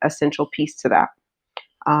such an essential piece to that.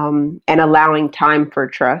 And allowing time for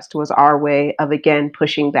trust was our way of, again,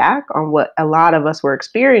 pushing back on what a lot of us were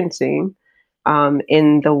experiencing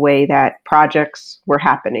in the way that projects were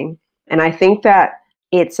happening. And I think that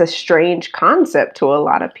it's a strange concept to a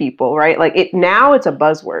lot of people, right? Like now it's a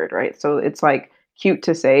buzzword, right? So it's like cute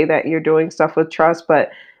to say that you're doing stuff with trust, but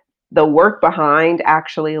the work behind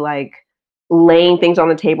actually like laying things on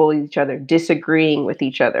the table with each other, disagreeing with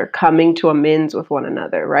each other, coming to amends with one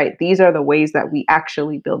another, right? These are the ways that we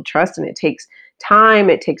actually build trust. And it takes time,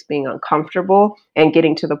 it takes being uncomfortable and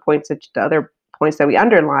getting to the points that the other points that we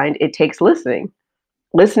underlined, it takes listening.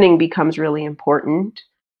 Listening becomes really important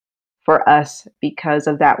for us because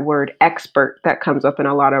of that word expert that comes up in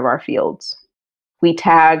a lot of our fields. We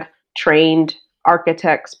tag trained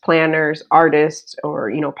architects, planners, artists, or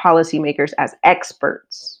policymakers as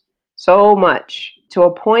experts so much, to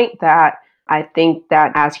a point that I think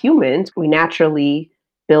that as humans, we naturally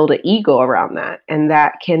build an ego around that. And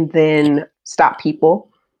that can then stop people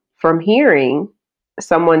from hearing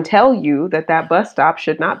someone tell you that that bus stop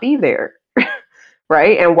should not be there,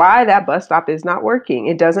 right? And why that bus stop is not working.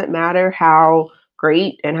 It doesn't matter how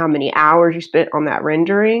great and how many hours you spent on that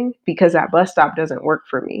rendering, because that bus stop doesn't work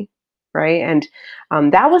for me, right? And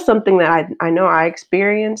that was something that I know I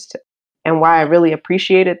experienced, and why I really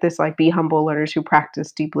appreciated this, like, be humble learners who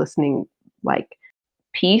practice deep listening, like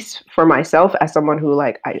piece for myself as someone who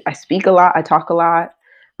like I speak a lot, I talk a lot,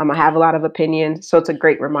 I have a lot of opinions. So it's a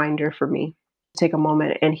great reminder for me to take a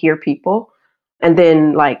moment and hear people. And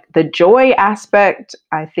then like the joy aspect,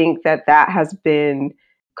 I think that has been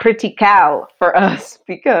critical for us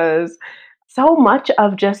because so much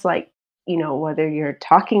of just like, whether you're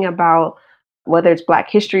talking about whether it's Black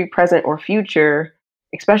history, present or future,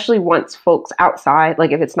 especially once folks outside,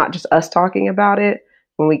 like if it's not just us talking about it,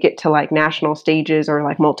 when we get to like national stages or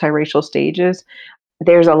like multiracial stages,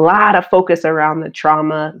 there's a lot of focus around the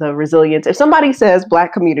trauma, the resilience. If somebody says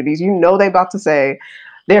Black communities, they're about to say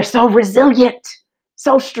they're so resilient,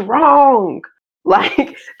 so strong.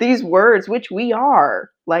 Like these words, which we are,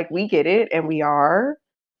 like we get it and we are,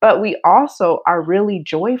 but we also are really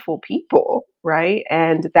joyful people, right?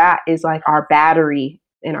 And that is like our battery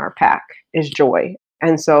in our pack is joy.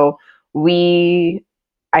 And so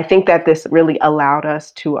I think that this really allowed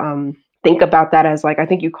us to think about that as like, I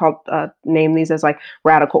think you name these as like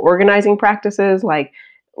radical organizing practices. Like,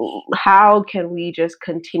 how can we just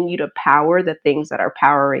continue to power the things that are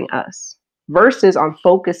powering us versus on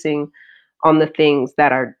focusing on the things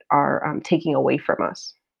that are taking away from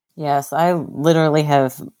us? Yes, I literally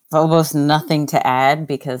have almost nothing to add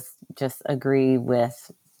because just agree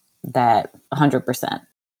with that 100%.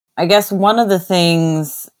 I guess one of the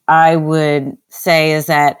things I would say is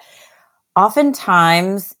that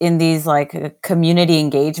oftentimes in these like community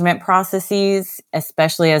engagement processes,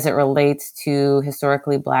 especially as it relates to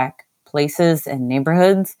historically Black places and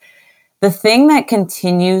neighborhoods, the thing that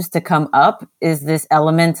continues to come up is this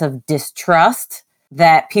element of distrust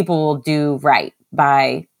that people will do right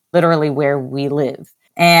by literally where we live.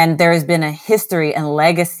 And there has been a history and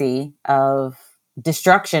legacy of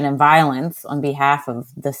destruction and violence on behalf of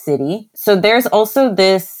the city. So there's also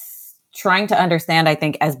this trying to understand, I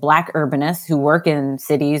think, as Black urbanists who work in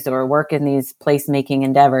cities or work in these placemaking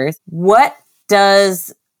endeavors, what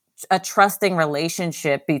does a trusting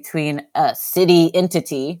relationship between a city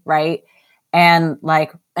entity, right, and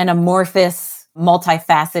like an amorphous,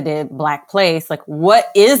 multifaceted Black place, like what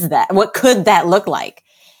is that? What could that look like?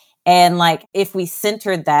 And like if we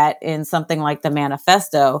centered that in something like the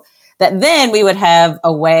manifesto, that then we would have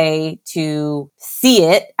a way to see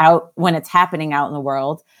it out when it's happening out in the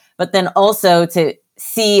world, but then also to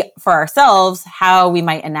see for ourselves how we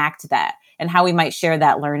might enact that and how we might share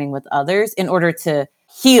that learning with others in order to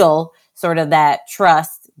heal sort of that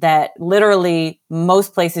trust that literally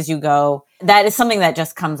most places you go, that is something that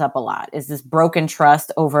just comes up a lot, is this broken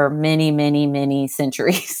trust over many, many, many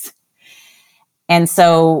centuries. And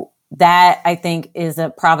so that, I think, is a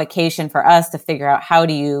provocation for us to figure out, how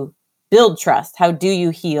do you build trust? How do you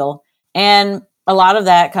heal? And a lot of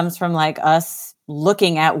that comes from like us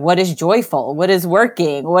looking at what is joyful, what is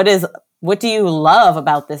working, what do you love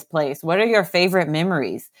about this place? What are your favorite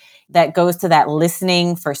memories? That goes to that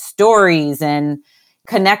listening for stories and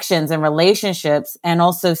connections and relationships, and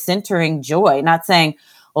also centering joy, not saying,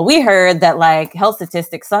 well, we heard that like health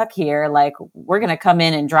statistics suck here, like we're going to come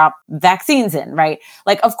in and drop vaccines in, right?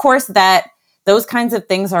 Like, of course, that those kinds of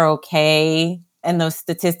things are okay and those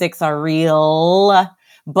statistics are real,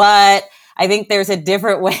 but I think there's a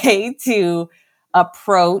different way to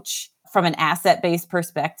approach from an asset-based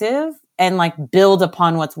perspective and like build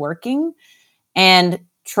upon what's working. And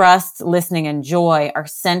trust, listening, and joy are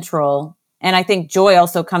central. And I think joy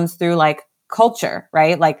also comes through like culture,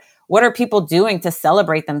 right? Like, what are people doing to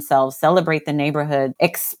celebrate themselves, celebrate the neighborhood,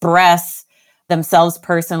 express themselves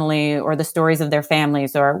personally or the stories of their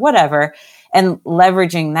families or whatever, and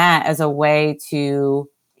leveraging that as a way to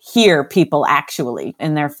hear people actually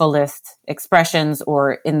in their fullest expressions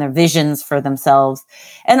or in their visions for themselves.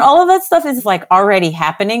 And all of that stuff is like already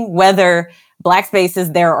happening, whether BlackSpace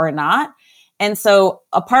is there or not. And so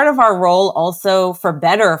a part of our role also, for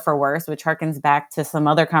better or for worse, which harkens back to some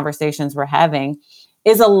other conversations we're having,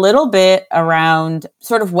 is a little bit around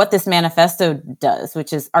sort of what this manifesto does,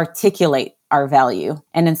 which is articulate our value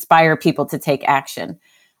and inspire people to take action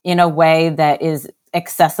in a way that is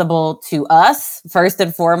accessible to us first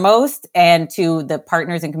and foremost, and to the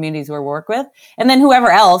partners and communities we work with. And then whoever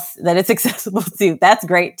else that it's accessible to, that's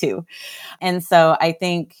great too. And so I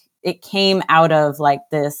think it came out of like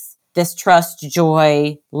this trust,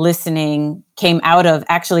 joy, listening came out of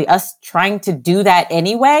actually us trying to do that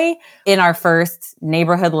anyway in our first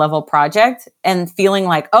neighborhood level project, and feeling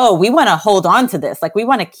like, oh, we want to hold on to this. Like we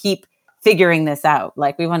want to keep figuring this out.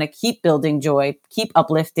 Like we want to keep building joy, keep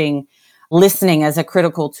uplifting, listening as a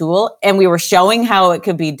critical tool. And we were showing how it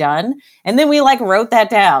could be done. And then we like wrote that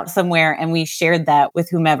down somewhere and we shared that with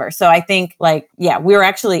whomever. So I think like, yeah, we were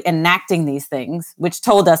actually enacting these things, which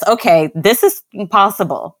told us, okay, this is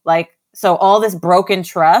possible. Like So all this broken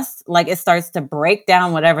trust, like it starts to break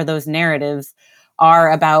down whatever those narratives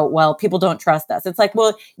are about, well, people don't trust us. It's like,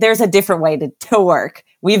 well, there's a different way to work.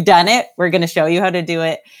 We've done it. We're going to show you how to do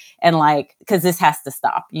it. And like, because this has to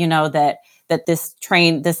stop, that this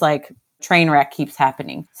train wreck keeps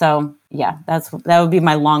happening. So yeah, that would be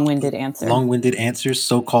my long-winded answer. Long-winded answers,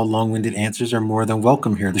 so-called long-winded answers are more than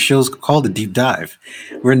welcome here. The show's called A Deep Dive.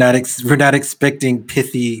 We're not expecting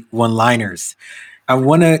pithy one-liners. I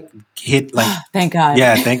want to hit thank God.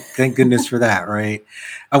 Yeah, thank goodness for that, right?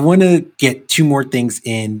 I want to get two more things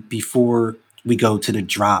in before we go to the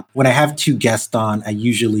drop. When I have two guests on, I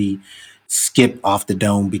usually skip off the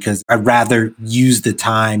dome because I'd rather use the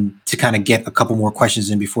time to kind of get a couple more questions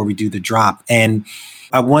in before we do the drop. And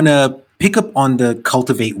I want to pick up on the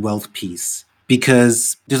cultivate wealth piece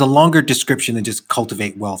because there's a longer description than just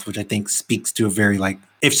cultivate wealth, which I think speaks to a very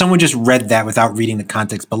if someone just read that without reading the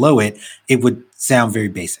context below it, it would sound very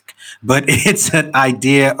basic. But it's an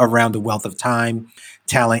idea around the wealth of time,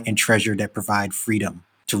 talent, and treasure that provide freedom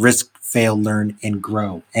to risk, fail, learn, and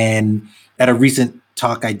grow. And at a recent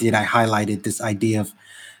talk I did, I highlighted this idea of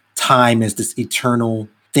time as this eternal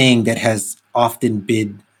thing that has often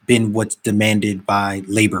been what's demanded by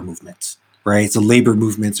labor movements, right? So labor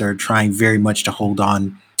movements are trying very much to hold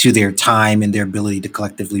on to their time and their ability to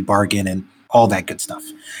collectively bargain and all that good stuff.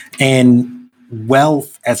 And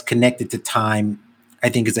wealth as connected to time, I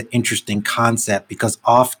think is an interesting concept because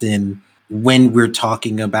often when we're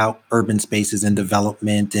talking about urban spaces and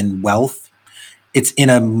development and wealth, it's in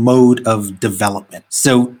a mode of development.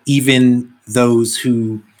 So even those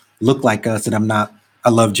who look like us, and I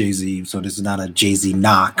love Jay-Z, so this is not a Jay-Z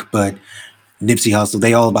knock, but Nipsey Hussle,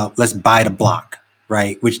 they all about let's buy the block,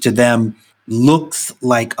 right? Which to them looks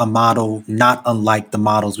like a model not unlike the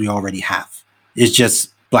models we already have. It's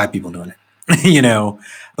just Black people doing it,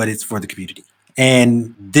 but it's for the community.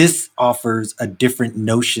 And this offers a different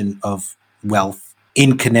notion of wealth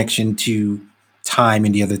in connection to time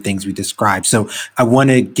and the other things we described. So I want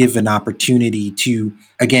to give an opportunity to,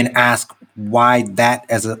 again, ask why that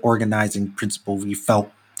as an organizing principle we felt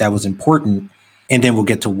that was important. And then we'll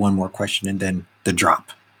get to one more question and then the drop.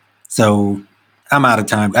 So I'm out of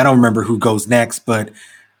time. I don't remember who goes next, but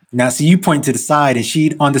now, see, you point to the side and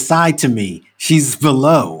she on the side to me. She's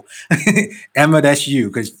below. Emma, that's you,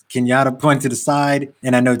 because Kenyatta pointed to the side,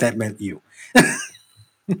 and I know that meant you.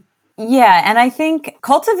 Yeah, and I think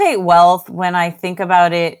cultivate wealth, when I think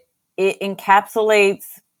about it, it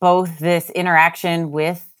encapsulates both this interaction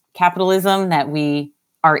with capitalism that we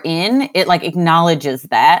are in. It acknowledges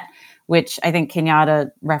that, which I think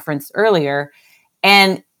Kenyatta referenced earlier,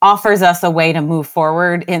 and offers us a way to move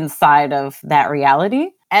forward inside of that reality.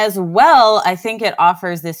 As well, I think it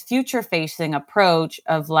offers this future-facing approach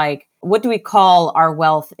of what do we call our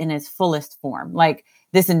wealth in its fullest form?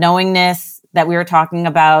 This knowingness that we were talking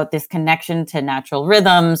about, this connection to natural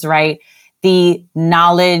rhythms, right? The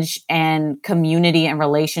knowledge and community and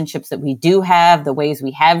relationships that we do have, the ways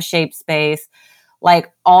we have shaped space,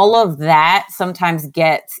 all of that sometimes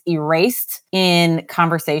gets erased in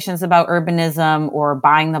conversations about urbanism or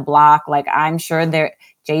buying the block. I'm sure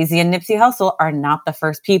Jay-Z and Nipsey Hussle are not the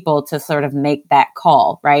first people to sort of make that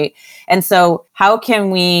call, right? And so how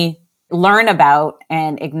can we learn about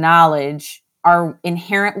and acknowledge our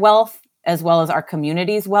inherent wealth as well as our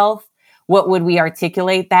community's wealth? What would we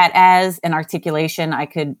articulate that as? An articulation,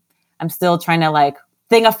 I'm still trying to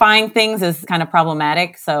thingifying things is kind of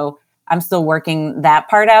problematic. So I'm still working that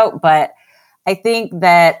part out. But I think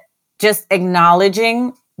that just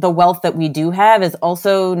acknowledging the wealth that we do have is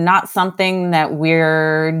also not something that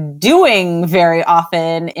we're doing very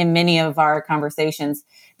often in many of our conversations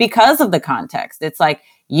because of the context. It's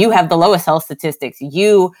you have the lowest health statistics,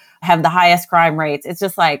 you have the highest crime rates. It's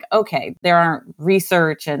just okay, there aren't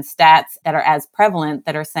research and stats that are as prevalent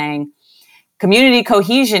that are saying community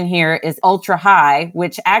cohesion here is ultra high,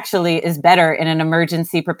 which actually is better in an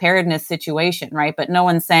emergency preparedness situation, right? But no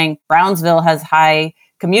one's saying Brownsville has high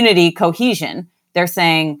community cohesion. They're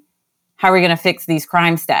saying, how are we going to fix these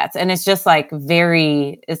crime stats? And it's just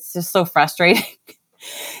it's just so frustrating.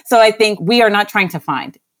 So I think we are not trying to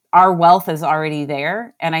find. Our wealth is already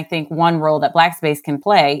there. And I think one role that BlackSpace can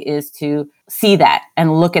play is to see that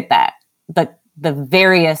and look at that, the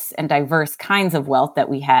various and diverse kinds of wealth that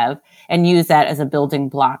we have, and use that as a building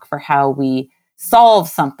block for how we solve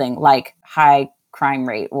something like high crime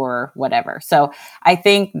rate or whatever. So I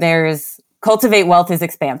think cultivate wealth is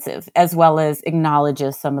expansive, as well as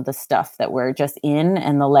acknowledges some of the stuff that we're just in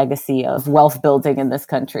and the legacy of wealth building in this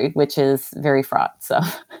country, which is very fraught. So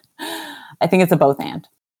I think it's a both and.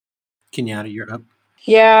 Kenyatta, you're up.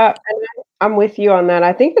 Yeah, I'm with you on that.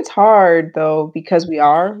 I think it's hard though, because we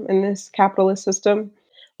are in this capitalist system.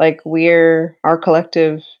 Like our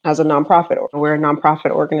collective as a nonprofit, or we're a nonprofit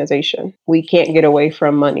organization. We can't get away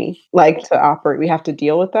from money, like to operate. We have to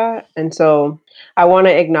deal with that. And so I want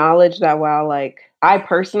to acknowledge that while like I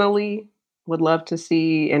personally would love to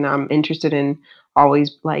see, and I'm interested in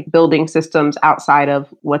always like building systems outside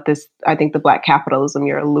of what this, I think the Black capitalism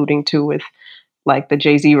you're alluding to with like the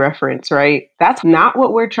Jay-Z reference, right? That's not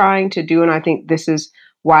what we're trying to do. And I think this is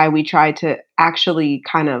why we try to actually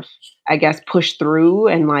kind of, I guess, push through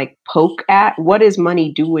and like poke at what is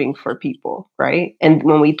money doing for people, right? And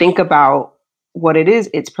when we think about what it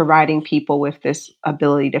is, it's providing people with this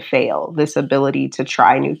ability to fail, this ability to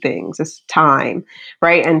try new things, this time,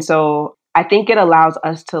 right? And so I think it allows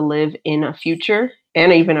us to live in a future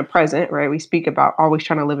and even a present, right? We speak about always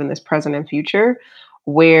trying to live in this present and future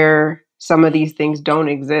where some of these things don't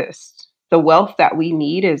exist. The wealth that we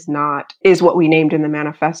need is what we named in the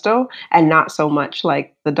manifesto, and not so much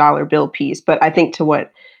like the dollar bill piece. But I think to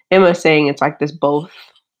what Emma's saying, it's like this both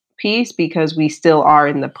piece, because we still are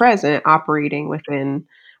in the present operating within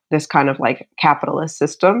this kind of like capitalist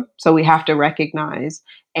system. So we have to recognize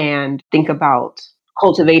and think about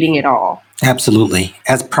cultivating it all. Absolutely.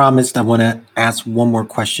 As promised, I want to ask one more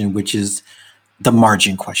question, which is the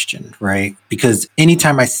margin question, right? Because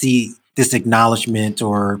anytime I see this acknowledgement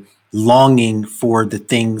or longing for the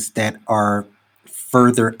things that are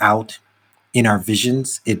further out in our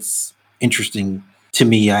visions, it's interesting to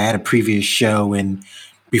me. I had a previous show and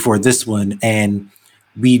before this one, and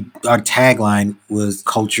our tagline was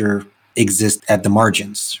culture exists at the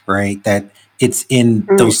margins, right? That it's in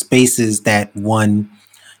those spaces that one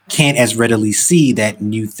can't as readily see that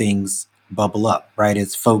new things bubble up, right?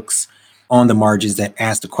 It's folks on the margins that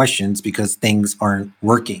ask the questions because things aren't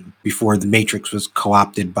working. Before the matrix was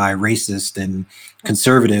co-opted by racists and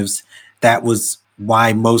conservatives, that was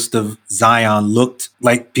why most of Zion looked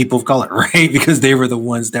like people of color, right? Because they were the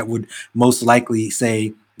ones that would most likely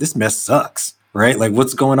say, this mess sucks, right? Like,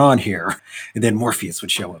 what's going on here? And then Morpheus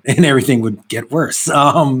would show up and everything would get worse.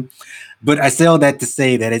 But I say all that to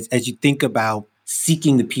say that as you think about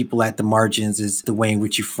seeking the people at the margins is the way in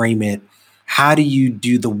which you frame it. How do you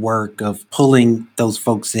do the work of pulling those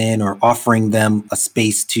folks in or offering them a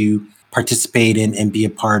space to participate in and be a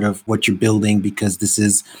part of what you're building? Because this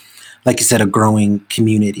is, like you said, a growing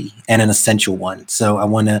community and an essential one. So I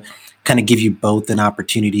want to kind of give you both an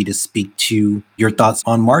opportunity to speak to your thoughts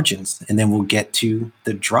on margins, and then we'll get to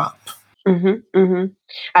the drop.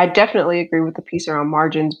 I definitely agree with the piece around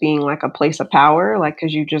margins being like a place of power, like,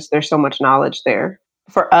 because there's so much knowledge there.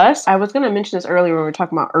 For us, I was going to mention this earlier when we were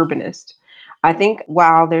talking about urbanist. I think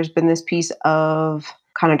while there's been this piece of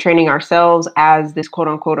kind of training ourselves as this quote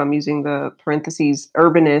unquote, I'm using the parentheses,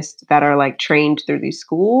 urbanists that are like trained through these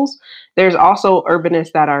schools, there's also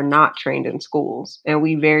urbanists that are not trained in schools. And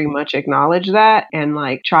we very much acknowledge that and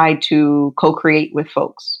like try to co-create with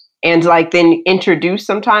folks. And like then introduce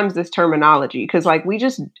sometimes this terminology, because like we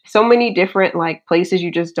just so many different like places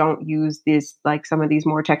you just don't use this like some of these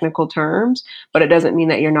more technical terms, but it doesn't mean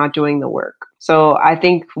that you're not doing the work. So I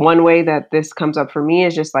think one way that this comes up for me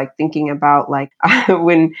is just like thinking about like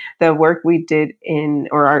when the work we did and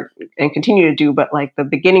continue to do, but like the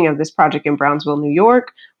beginning of this project in Brownsville, New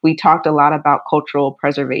York, we talked a lot about cultural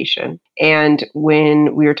preservation. And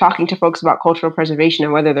when we were talking to folks about cultural preservation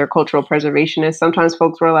and whether they're cultural preservationists, sometimes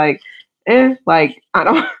folks were like, I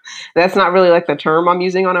don't, that's not really like the term I'm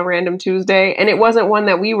using on a random Tuesday. And it wasn't one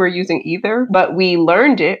that we were using either, but we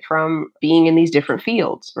learned it from being in these different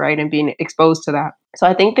fields, right? And being exposed to that. So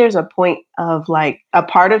I think there's a point of like a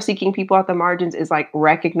part of seeking people at the margins is like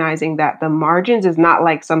recognizing that the margins is not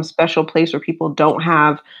like some special place where people don't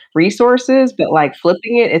have resources, but like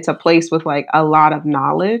flipping it, it's a place with like a lot of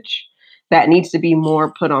knowledge that needs to be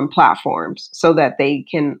more put on platforms so that they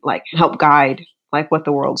can like help guide like what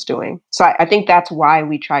the world's doing. So I think that's why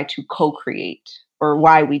we try to co-create, or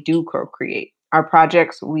why we do co-create. Our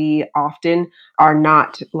projects, we often are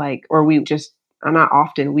not like, or we just not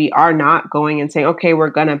often, we are not going and saying, okay, we're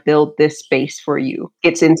going to build this space for you.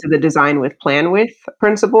 It's into the design with, plan with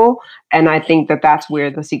principle. And I think that that's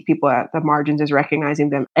where the seek people at the margins is recognizing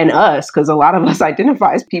them and us, because a lot of us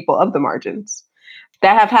identify as people of the margins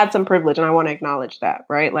that have had some privilege. And I want to acknowledge that,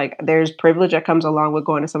 right? Like there's privilege that comes along with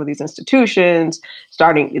going to some of these institutions,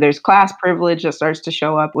 there's class privilege that starts to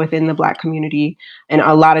show up within the Black community and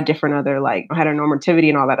a lot of different other like heteronormativity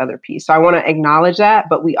and all that other piece. So I want to acknowledge that,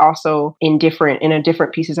 but we also in different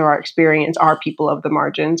pieces of our experience are people of the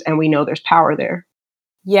margins, and we know there's power there.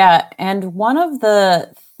 Yeah. And one of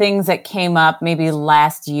the things that came up maybe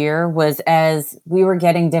last year was as we were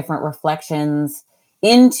getting different reflections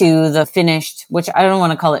into the finished, which I don't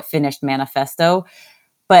want to call it finished manifesto,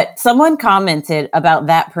 but someone commented about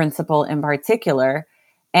that principle in particular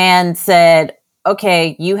and said,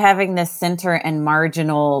 okay, you having this center and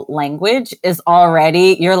marginal language is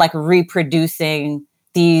already, you're like reproducing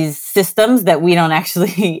these systems that we don't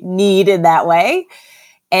actually need in that way.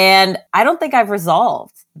 And I don't think I've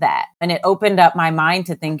resolved that. And it opened up my mind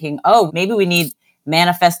to thinking, oh, maybe we need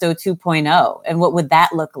Manifesto 2.0. And what would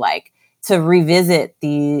that look like to revisit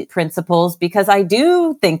the principles? Because I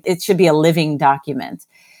do think it should be a living document.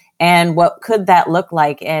 And what could that look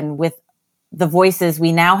like? And with the voices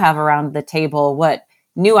we now have around the table, what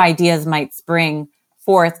new ideas might spring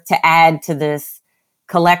forth to add to this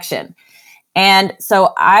collection? And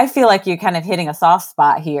so I feel like you're kind of hitting a soft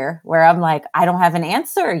spot here where I'm like, I don't have an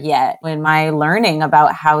answer yet in my learning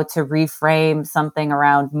about how to reframe something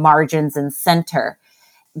around margins and center.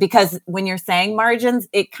 Because when you're saying margins,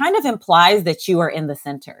 it kind of implies that you are in the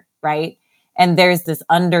center, right? And there's this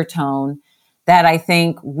undertone that I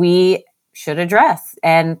think we should address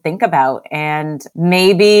and think about. And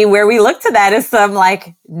maybe where we look to that is some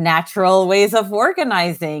like natural ways of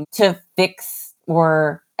organizing to fix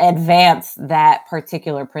or advance that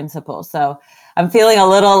particular principle. So I'm feeling a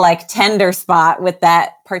little like tender spot with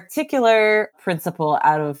that particular principle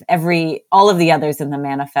out of all of the others in the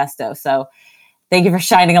manifesto. So thank you for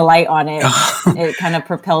shining a light on it. It kind of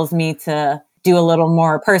propels me to do a little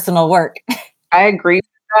more personal work. I agree with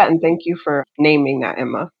that. And thank you for naming that,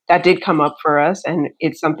 Emma. That did come up for us. And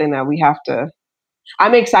it's something that we have to,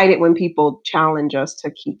 I'm excited when people challenge us to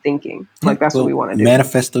keep thinking. Like that's what we want to do.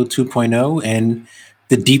 Manifesto 2.0 and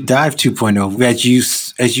the Deep Dive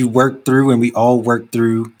 2.0, as you work through and we all work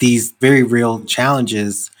through these very real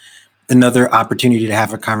challenges, another opportunity to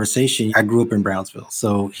have a conversation. I grew up in Brownsville,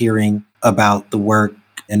 so hearing about the work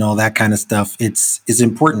and all that kind of stuff, it's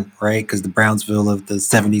important, right? Because the Brownsville of the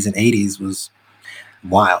 70s and 80s was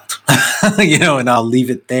wild, and I'll leave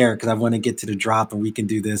it there because I want to get to the drop and we can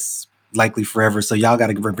do this likely forever. So y'all got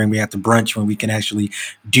to bring me out to brunch when we can actually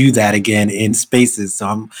do that again in spaces. So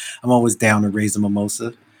I'm always down to raise a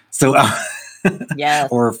mimosa. So yes.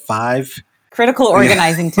 Or 5. Critical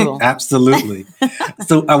organizing tool. Absolutely.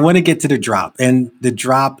 So I want to get to the drop, and the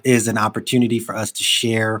drop is an opportunity for us to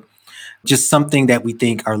share just something that we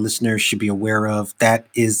think our listeners should be aware of that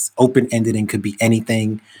is open-ended and could be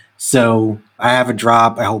anything. So I have a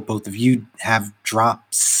drop. I hope both of you have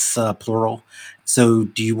drops, plural. So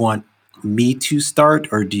do you want me to start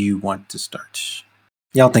or do you want to start?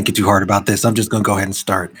 Y'all thinking too hard about this. I'm just going to go ahead and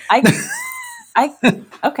start.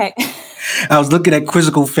 Okay. I was looking at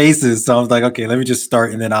quizzical faces. So I was like, okay, let me just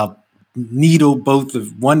start and then I'll needle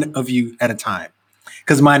one of you at a time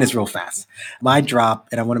because mine is real fast. My drop,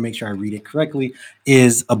 and I want to make sure I read it correctly,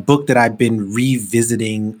 is a book that I've been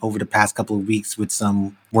revisiting over the past couple of weeks with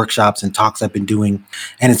some workshops and talks I've been doing.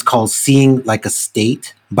 And it's called Seeing Like a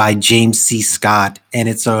State by James C. Scott. And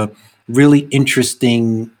it's a really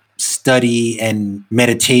interesting study and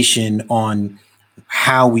meditation on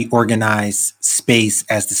how we organize space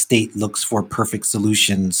as the state looks for perfect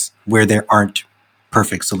solutions where there aren't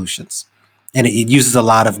perfect solutions. And it uses a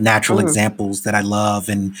lot of natural examples that I love.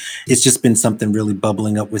 And it's just been something really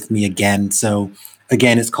bubbling up with me again. So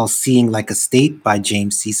again, it's called Seeing Like a State by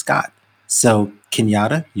James C. Scott. So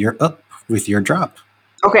Kenyatta, you're up with your drop.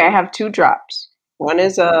 Okay, I have 2 drops. One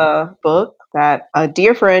is a book that a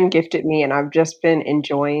dear friend gifted me and I've just been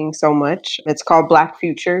enjoying so much. It's called Black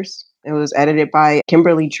Futures. It was edited by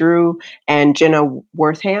Kimberly Drew and Jenna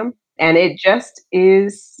Wortham. And it just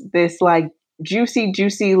is this like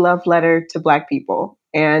juicy love letter to Black people.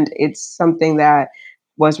 And it's something that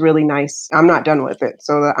was really nice. I'm not done with it.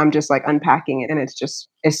 So I'm just like unpacking it. And it's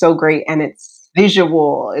so great. And it's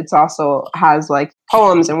visual. It's also has like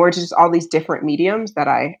poems and words, just all these different mediums that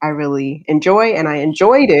I really enjoy. And I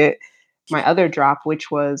enjoyed it. My other drop, which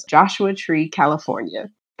was Joshua Tree, California.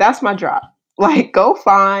 That's my drop. Like, go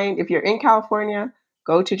find, if you're in California,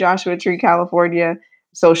 go to Joshua Tree, California,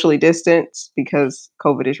 socially distanced because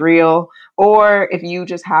COVID is real. Or if you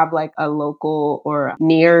just have like a local or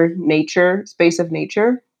near nature, space of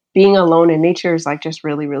nature, being alone in nature is like just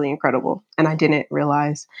really, really incredible. And I didn't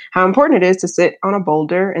realize how important it is to sit on a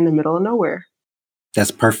boulder in the middle of nowhere.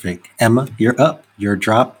 That's perfect. Emma, you're up. Your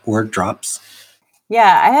drop or drops.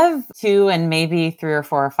 Yeah, I have 2 and maybe 3 or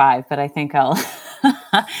 4 or 5, but I think I'll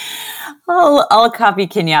copy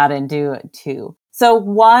Kenyatta and do 2. So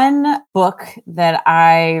one book that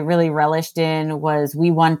I really relished in was We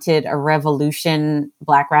Wanted a Revolution,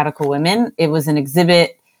 Black Radical Women. It was an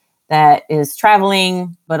exhibit that is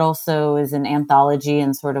traveling, but also is an anthology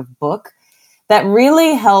and sort of book that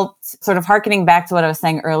really helped, sort of hearkening back to what I was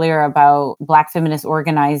saying earlier about Black feminist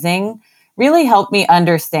organizing, really helped me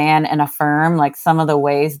understand and affirm like some of the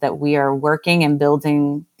ways that we are working and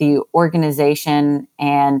building the organization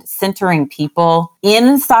and centering people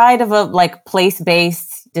inside of a like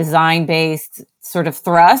place-based, design-based sort of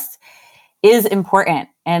thrust is important,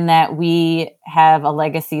 and that we have a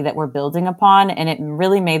legacy that we're building upon. And it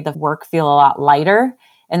really made the work feel a lot lighter.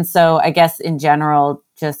 And so I guess in general,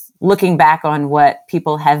 just looking back on what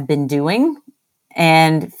people have been doing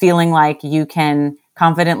and feeling like you can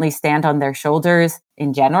confidently stand on their shoulders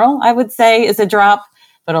in general, I would say is a drop.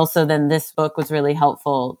 But also then this book was really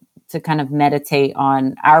helpful to kind of meditate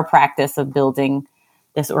on our practice of building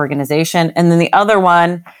this organization. And then the other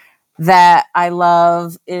one that I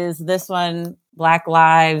love is this one, Black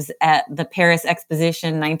Lives at the Paris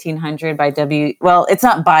Exposition 1900 by it's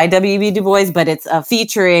not by W.E.B. Du Bois, but it's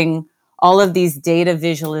featuring all of these data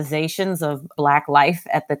visualizations of Black life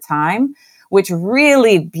at the time, which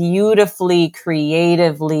really beautifully,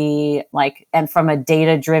 creatively, like, and from a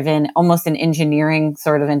data-driven, almost an engineering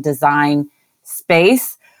sort of and design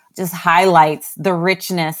space, just highlights the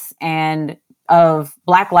richness and of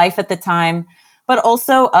Black life at the time, but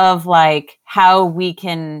also of like how we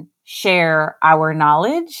can share our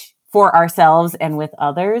knowledge for ourselves and with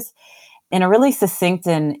others in a really succinct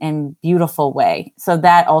and beautiful way. So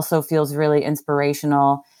that also feels really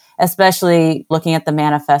inspirational, especially looking at the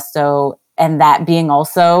manifesto and that being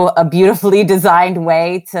also a beautifully designed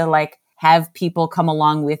way to like have people come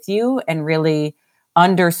along with you and really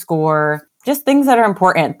underscore just things that are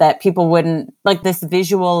important that people wouldn't, like this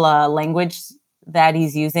visual language that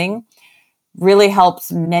he's using really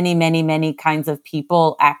helps many, many, many kinds of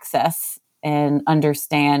people access and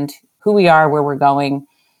understand who we are, where we're going.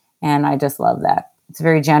 And I just love that. It's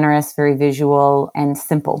very generous, very visual, and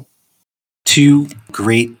simple. Two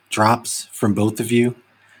great drops from both of you.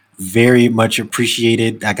 Very much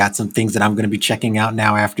appreciated. I got some things that I'm going to be checking out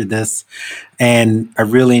now after this. And I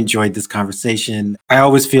really enjoyed this conversation. I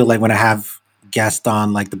always feel like when I have guests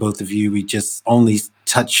on, like the both of you, we just only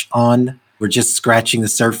touch on, we're just scratching the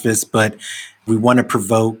surface, but we want to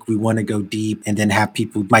provoke, we want to go deep, and then have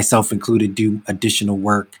people, myself included, do additional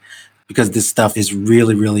work because this stuff is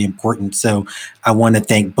really, really important. So I want to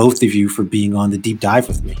thank both of you for being on the deep dive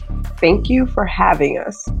with me. Thank you for having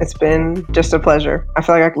us. It's been just a pleasure. I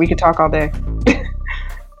feel like we could talk all day.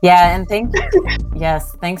 Yeah, and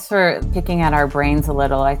thanks for picking at our brains a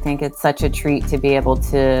little. I think it's such a treat to be able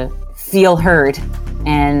to feel heard.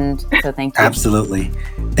 And so thank you. Absolutely.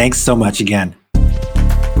 Thanks so much again.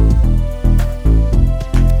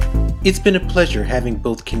 It's been a pleasure having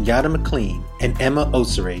both Kenyatta McLean and Emma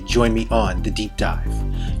Osore join me on The Deep Dive.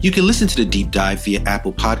 You can listen to The Deep Dive via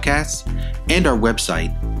Apple Podcasts and our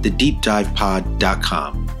website,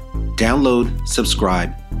 thedeepdivepod.com. Download,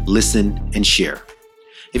 subscribe, listen, and share.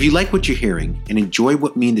 If you like what you're hearing and enjoy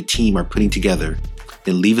what me and the team are putting together,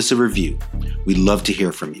 then leave us a review. We'd love to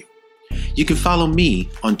hear from you. You can follow me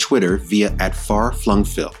on Twitter via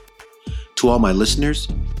 @FarFlungPhil. To all my listeners,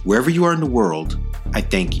 wherever you are in the world, I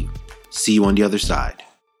thank you. See you on the other side.